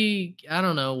free, I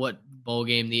don't know what bowl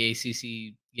game the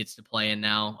ACC gets to play in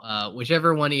now.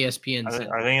 Whichever one ESPN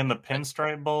Are they in the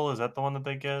Pinstripe Bowl? Is that the one that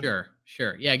they get?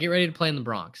 Sure. Yeah, get ready to play in the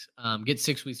Bronx. Get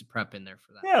 6 weeks of prep in there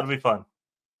for that. Yeah, it'll be fun.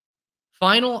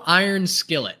 Final Iron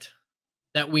Skillet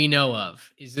that we know of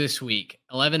is this week.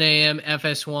 11 a.m.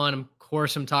 FS1. Of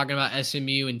course, I'm talking about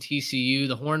SMU and TCU.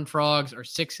 The Horned Frogs are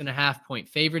 6.5-point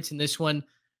favorites in this one.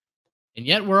 And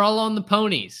yet we're all on the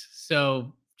ponies.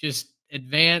 So just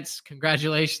advance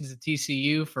congratulations to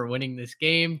TCU for winning this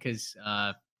game because,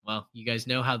 you guys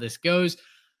know how this goes.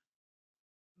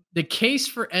 The case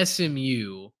for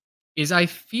SMU is I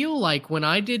feel like when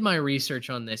I did my research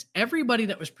on this, everybody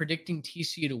that was predicting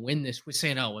TCU to win this was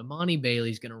saying, Imani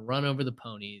Bailey's going to run over the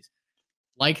ponies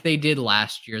like they did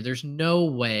last year. There's no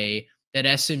way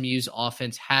that SMU's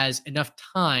offense has enough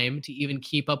time to even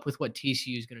keep up with what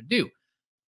TCU is going to do.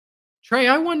 Trey,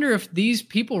 I wonder if these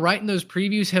people writing those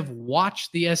previews have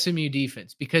watched the SMU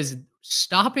defense because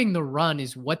stopping the run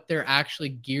is what they're actually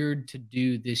geared to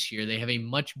do this year. They have a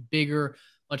much bigger,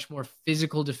 much more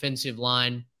physical defensive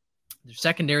line. Their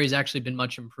secondary has actually been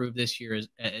much improved this year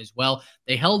as well.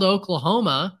 They held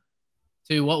Oklahoma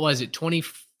to,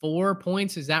 24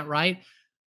 points? Is that right?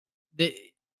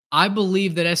 I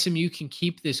believe that SMU can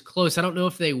keep this close. I don't know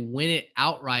if they win it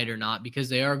outright or not because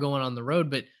they are going on the road,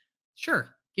 but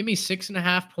sure, give me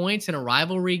 6.5 points in a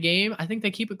rivalry game. I think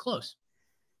they keep it close.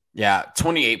 Yeah,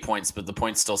 28 points, but the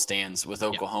point still stands with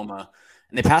Oklahoma.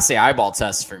 And they passed the eyeball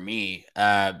test for me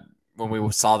when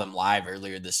we saw them live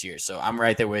earlier this year. So I'm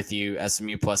right there with you.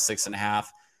 SMU plus 6.5.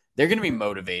 They're going to be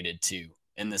motivated too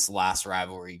in this last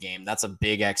rivalry game. That's a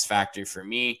big X factor for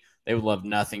me. They would love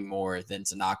nothing more than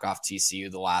to knock off TCU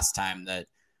the last time that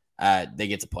they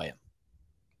get to play them.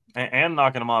 And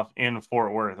knocking them off in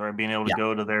Fort Worth, right? Being able to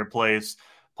go to their place,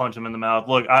 punch them in the mouth.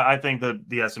 Look, I think that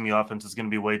the SMU offense is going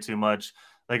to be way too much.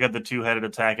 They got the two-headed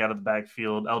attack out of the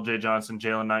backfield. LJ Johnson,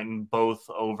 Jalen Knighton, both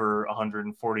over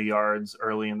 140 yards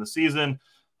early in the season.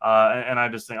 And I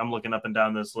just think I'm looking up and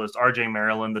down this list. RJ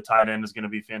Maryland, the tight end, is going to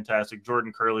be fantastic.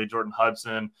 Jordan Curley, Jordan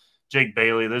Hudson, Jake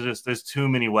Bailey. There's too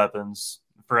many weapons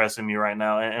for SMU right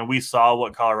now. And we saw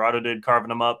what Colorado did, carving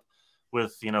them up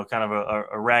with, kind of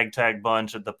a ragtag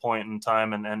bunch at the point in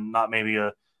time and not maybe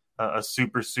a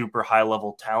super, super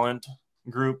high-level talent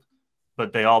group,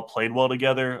 but they all played well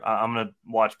together. I'm going to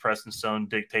watch Preston Stone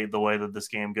dictate the way that this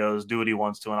game goes, do what he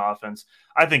wants to on offense.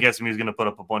 I think SMU is going to put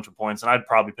up a bunch of points, and I'd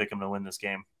probably pick him to win this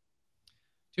game.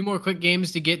 2 more quick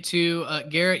games to get to.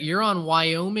 Garrett, you're on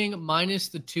Wyoming minus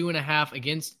the 2.5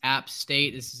 against App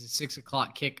State. This is a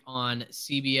 6:00 kick on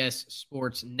CBS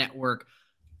Sports Network.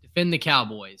 Defend the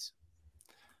Cowboys.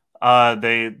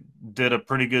 They did a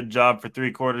pretty good job for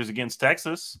 3 quarters against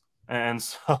Texas, and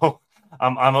so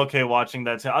I'm okay watching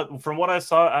that team. From what I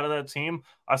saw out of that team,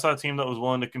 I saw a team that was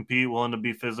willing to compete, willing to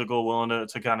be physical, willing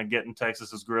to kind of get in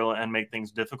Texas's grill and make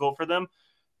things difficult for them.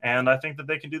 And I think that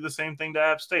they can do the same thing to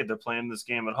App State. They're playing this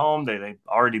game at home. They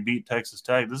already beat Texas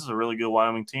Tech. This is a really good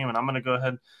Wyoming team, and I'm going to go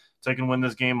ahead, take and win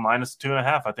this game minus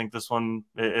 2.5. I think this one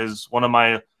is one of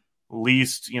my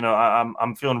least,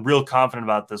 I'm feeling real confident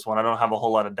about this one. I don't have a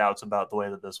whole lot of doubts about the way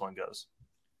that this one goes.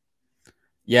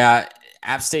 Yeah,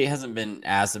 App State hasn't been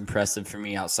as impressive for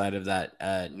me outside of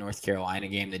that North Carolina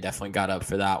game. They definitely got up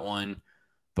for that one.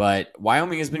 But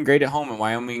Wyoming has been great at home, and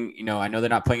Wyoming, I know they're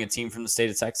not playing a team from the state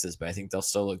of Texas, but I think they'll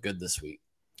still look good this week.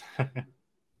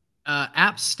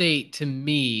 App State, to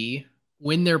me,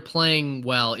 when they're playing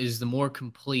well, is the more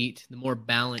complete, the more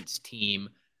balanced team.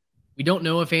 We don't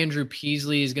know if Andrew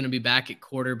Peasley is going to be back at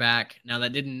quarterback. Now,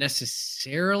 that didn't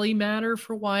necessarily matter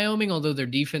for Wyoming, although their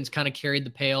defense kind of carried the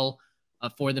pail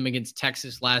for them against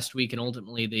Texas last week, and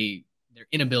ultimately their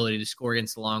inability to score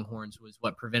against the Longhorns was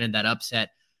what prevented that upset.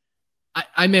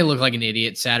 I may look like an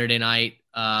idiot Saturday night,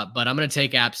 but I'm going to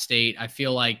take App State. I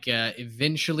feel like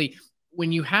eventually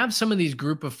when you have some of these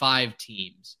group of 5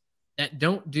 teams that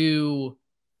don't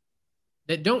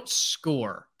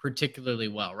score particularly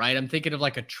well, right? I'm thinking of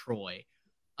like a Troy.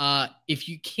 If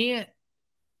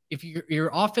your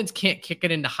offense can't kick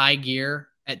it into high gear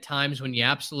at times when you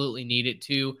absolutely need it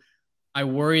to, I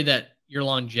worry that your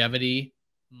longevity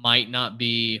might not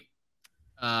be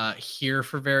here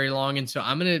for very long. And so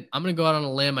I'm gonna go out on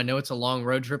a limb. I know it's a long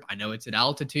road trip. I know it's at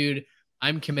altitude.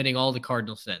 I'm committing all the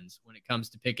cardinal sins when it comes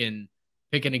to picking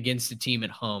against a team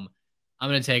at home. I'm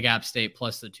gonna take App State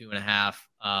plus the 2.5.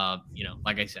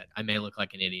 Like I said, I may look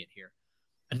like an idiot here.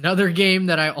 Another game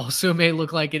that I also may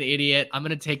look like an idiot. I'm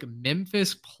gonna take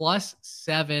Memphis plus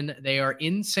 7. They are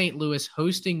in St. Louis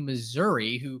hosting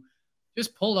Missouri, who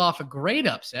just pulled off a great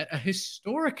upset, a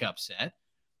historic upset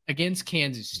against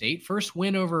Kansas State. First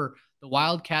win over the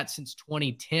Wildcats since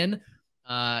 2010.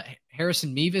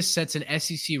 Harrison Mevis sets an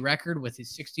SEC record with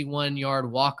his 61-yard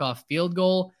walk-off field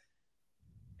goal.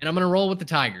 And I'm going to roll with the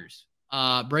Tigers.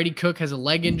 Brady Cook has a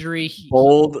leg injury.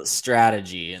 Bold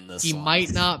strategy in this He one.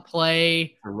 might not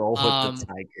play. Roll with the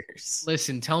Tigers.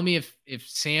 Listen, tell me if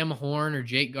Sam Horn or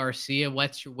Jake Garcia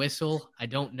wets your whistle. I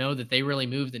don't know that they really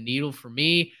move the needle for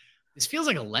me. This feels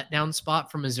like a letdown spot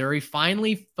for Missouri.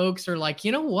 Finally, folks are like,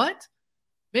 you know what?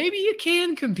 Maybe you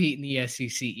can compete in the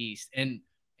SEC East. And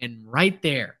right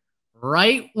there,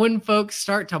 right when folks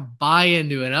start to buy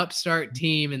into an upstart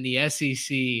team in the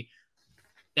SEC,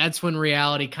 that's when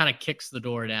reality kind of kicks the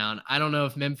door down. I don't know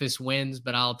if Memphis wins,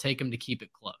 but I'll take them to keep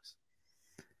it close.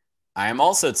 I am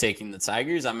also taking the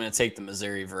Tigers. I'm going to take the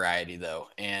Missouri variety, though.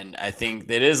 And I think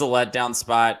that is a letdown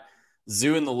spot.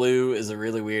 Zoo in the Lou is a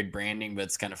really weird branding, but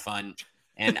it's kind of fun.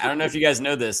 And I don't know if you guys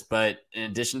know this, but in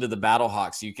addition to the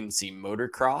Battlehawks, you can see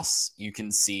motocross, you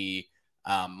can see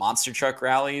monster truck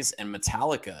rallies, and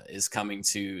Metallica is coming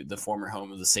to the former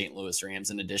home of the St. Louis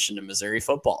Rams in addition to Missouri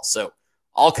football. So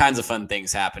all kinds of fun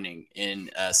things happening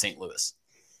in St. Louis.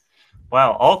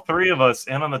 Wow, all 3 of us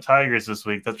in on the Tigers this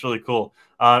week. That's really cool.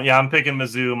 I'm picking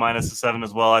Mizzou minus the 7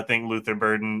 as well. I think Luther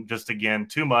Burden, just again,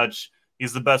 too much.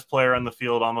 He's the best player on the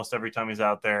field almost every time he's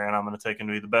out there, and I'm going to take him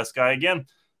to be the best guy again.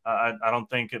 I don't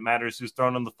think it matters who's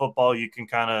throwing him the football. You can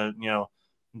kind of,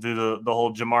 do the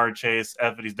whole Jamar Chase,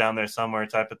 F it, he's down there somewhere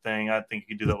type of thing. I think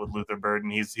you can do that with Luther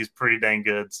Burden. He's pretty dang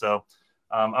good. So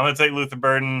I'm going to take Luther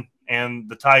Burden and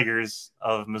the Tigers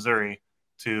of Missouri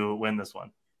to win this one.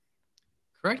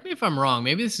 Correct me if I'm wrong.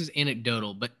 Maybe this is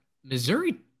anecdotal, but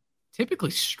Missouri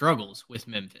typically struggles with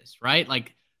Memphis, right?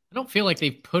 Like, I don't feel like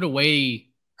they've put away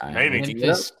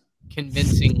Memphis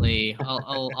convincingly.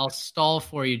 I'll stall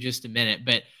for you just a minute,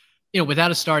 but without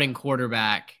a starting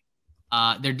quarterback,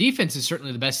 their defense is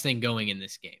certainly the best thing going in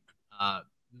this game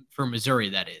for Missouri.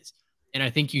 That is, and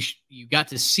I think you got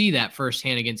to see that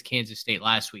firsthand against Kansas State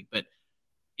last week. But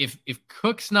if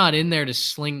Cook's not in there to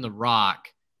sling the rock,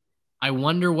 I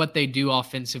wonder what they do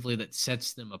offensively that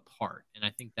sets them apart. And I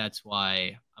think that's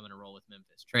why I'm going to roll with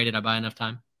Memphis. Trey, did I buy enough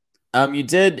time? You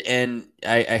did, and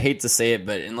I hate to say it,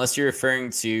 but unless you're referring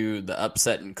to the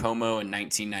upset in Como in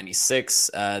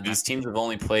 1996, these teams have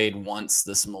only played once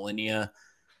this millennia,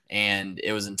 and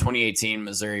it was in 2018.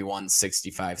 Missouri won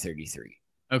 65-33.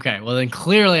 Okay, well then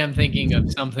clearly I'm thinking of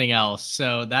something else.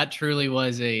 So that truly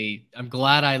was I'm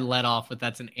glad I let off with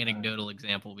that's an anecdotal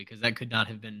example, because that could not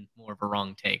have been more of a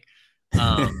wrong take.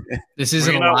 This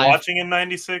isn't Were you not watching in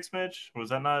 96, Mitch? Was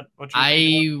that not what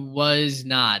you were was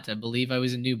not. I believe I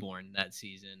was a newborn that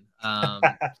season.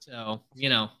 So,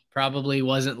 probably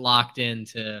wasn't locked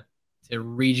into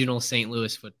regional St.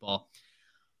 Louis football.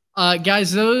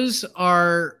 Guys, those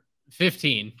are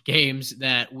 15 games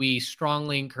that we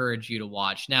strongly encourage you to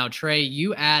watch. Now, Trey,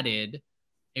 you added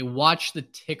a watch the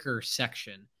ticker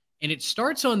section, and it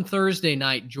starts on Thursday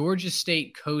night, Georgia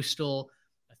State Coastal,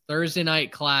 a Thursday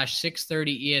night clash,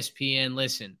 6:30 ESPN.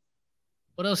 Listen,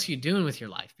 what else are you doing with your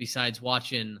life besides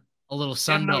watching a little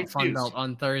Sunbelt Funbelt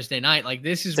on Thursday night? Like,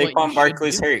 this is Saquon what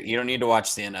Barkley's hurt. You don't need to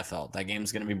watch the NFL. That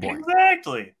game's going to be boring.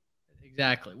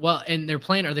 Exactly. Well, and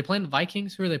are they playing the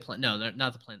Vikings? Who are they playing? No, they're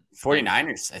not the playing.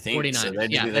 49ers, I think. 49ers. So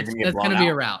yeah, that's going to be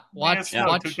a route. Watch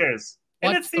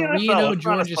 3-0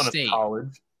 Georgia State.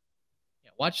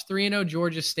 Watch 3-0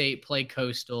 Georgia State play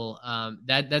Coastal.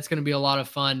 That's going to be a lot of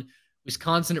fun.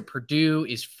 Wisconsin at Purdue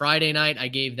is Friday night. I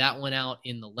gave that one out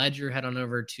in the Ledger. Head on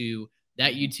over to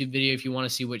that YouTube video if you want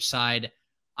to see which side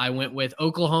I went with.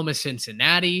 Oklahoma,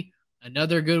 Cincinnati,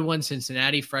 another good one.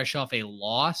 Cincinnati fresh off a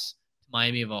loss to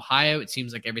Miami of Ohio. It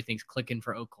seems like everything's clicking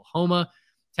for Oklahoma.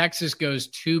 Texas goes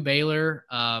to Baylor,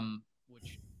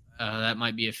 which that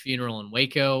might be a funeral in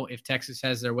Waco if Texas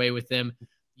has their way with them.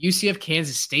 UCF,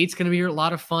 Kansas State's going to be a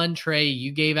lot of fun. Trey,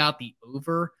 you gave out the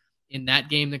over in that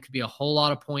game. That could be a whole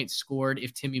lot of points scored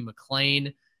if Timmy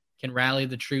McClain can rally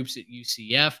the troops at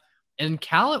UCF. And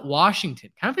Cal at Washington,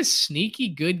 kind of a sneaky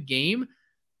good game.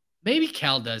 Maybe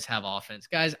Cal does have offense.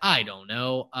 Guys, I don't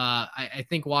know. I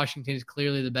think Washington is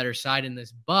clearly the better side in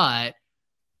this, but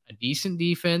a decent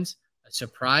defense, a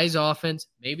surprise offense.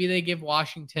 Maybe they give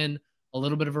Washington a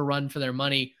little bit of a run for their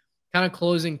money. Kind of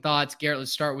closing thoughts. Garrett,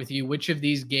 let's start with you. Which of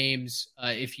these games,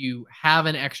 if you have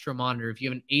an extra monitor, if you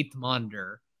have an eighth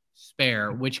monitor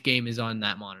spare, which game is on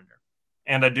that monitor?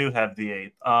 And I do have the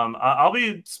eighth. I'll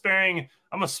be sparing.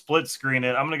 I'm going to split screen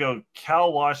it. I'm going to go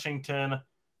Cal Washington,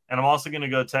 and I'm also going to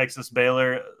go Texas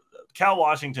Baylor. Cal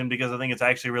Washington, because I think it's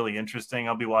actually really interesting.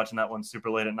 I'll be watching that one super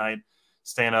late at night,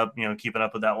 staying up, keeping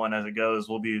up with that one as it goes.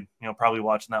 We'll be, probably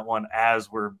watching that one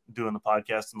as we're doing the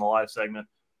podcast in the live segment.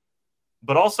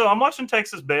 But also, I'm watching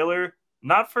Texas Baylor,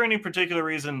 not for any particular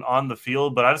reason on the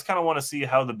field, but I just kind of want to see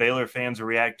how the Baylor fans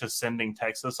react to sending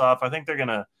Texas off. I think they're going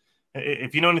to,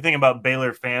 if you know anything about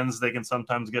Baylor fans, they can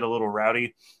sometimes get a little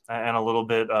rowdy and a little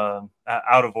bit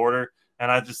out of order.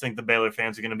 And I just think the Baylor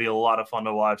fans are going to be a lot of fun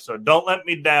to watch. So don't let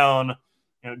me down.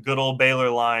 Good old Baylor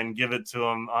line. Give it to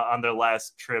them on their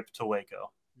last trip to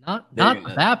Waco. Not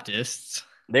the Baptists.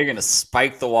 They're going to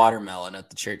spike the watermelon at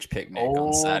the church picnic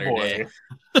on Saturday.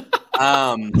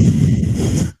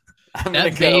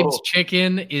 That Babe's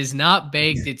chicken is not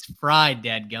baked. It's fried,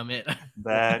 dadgummit.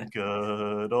 That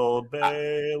good old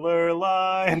Baylor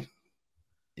line.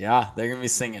 Yeah, they're going to be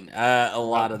singing a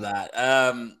lot of that.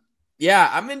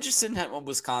 Yeah, I'm interested in how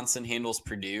Wisconsin handles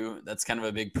Purdue. That's kind of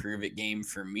a big prove-it game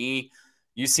for me.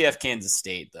 UCF, Kansas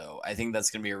State, though. I think that's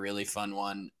going to be a really fun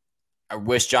one. I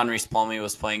wish John Reese Palmy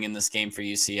was playing in this game for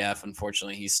UCF.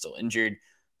 Unfortunately, he's still injured.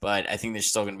 But I think there's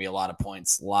still going to be a lot of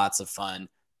points, lots of fun.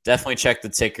 Definitely check the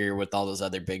ticker with all those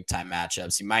other big-time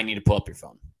matchups. You might need to pull up your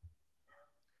phone.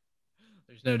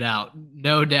 There's no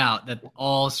doubt that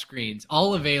all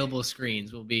available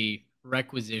screens will be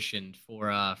requisitioned for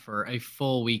a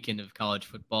full weekend of college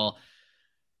football.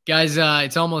 Guys,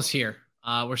 it's almost here.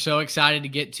 We're so excited to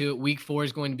get to it. Week 4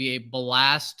 is going to be a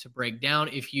blast to break down.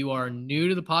 If you are new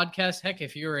to the podcast, heck,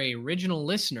 if you're an original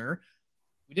listener,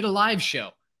 we did a live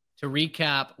show to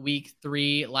recap week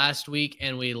 3 last week,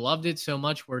 and we loved it so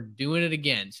much we're doing it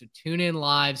again. So tune in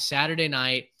live Saturday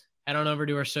night. Head on over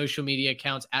to our social media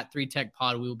accounts at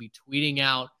 3TechPod. We will be tweeting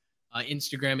out,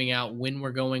 Instagramming out when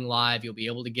we're going live. You'll be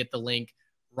able to get the link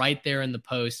right there in the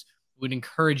post. We would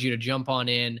encourage you to jump on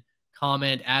in,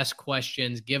 comment, ask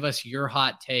questions, give us your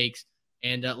hot takes,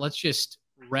 and let's just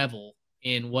revel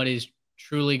in what is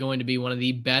truly going to be one of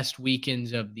the best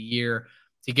weekends of the year.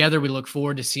 Together, we look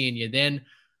forward to seeing you then.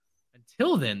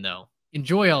 Until then, though,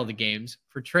 enjoy all the games.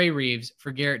 For Trey Reeves,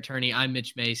 for Garrett Turney, I'm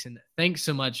Mitch Mason. Thanks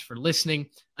so much for listening.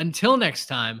 Until next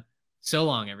time, so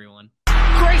long, everyone.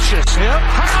 Gracious him.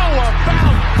 How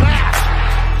about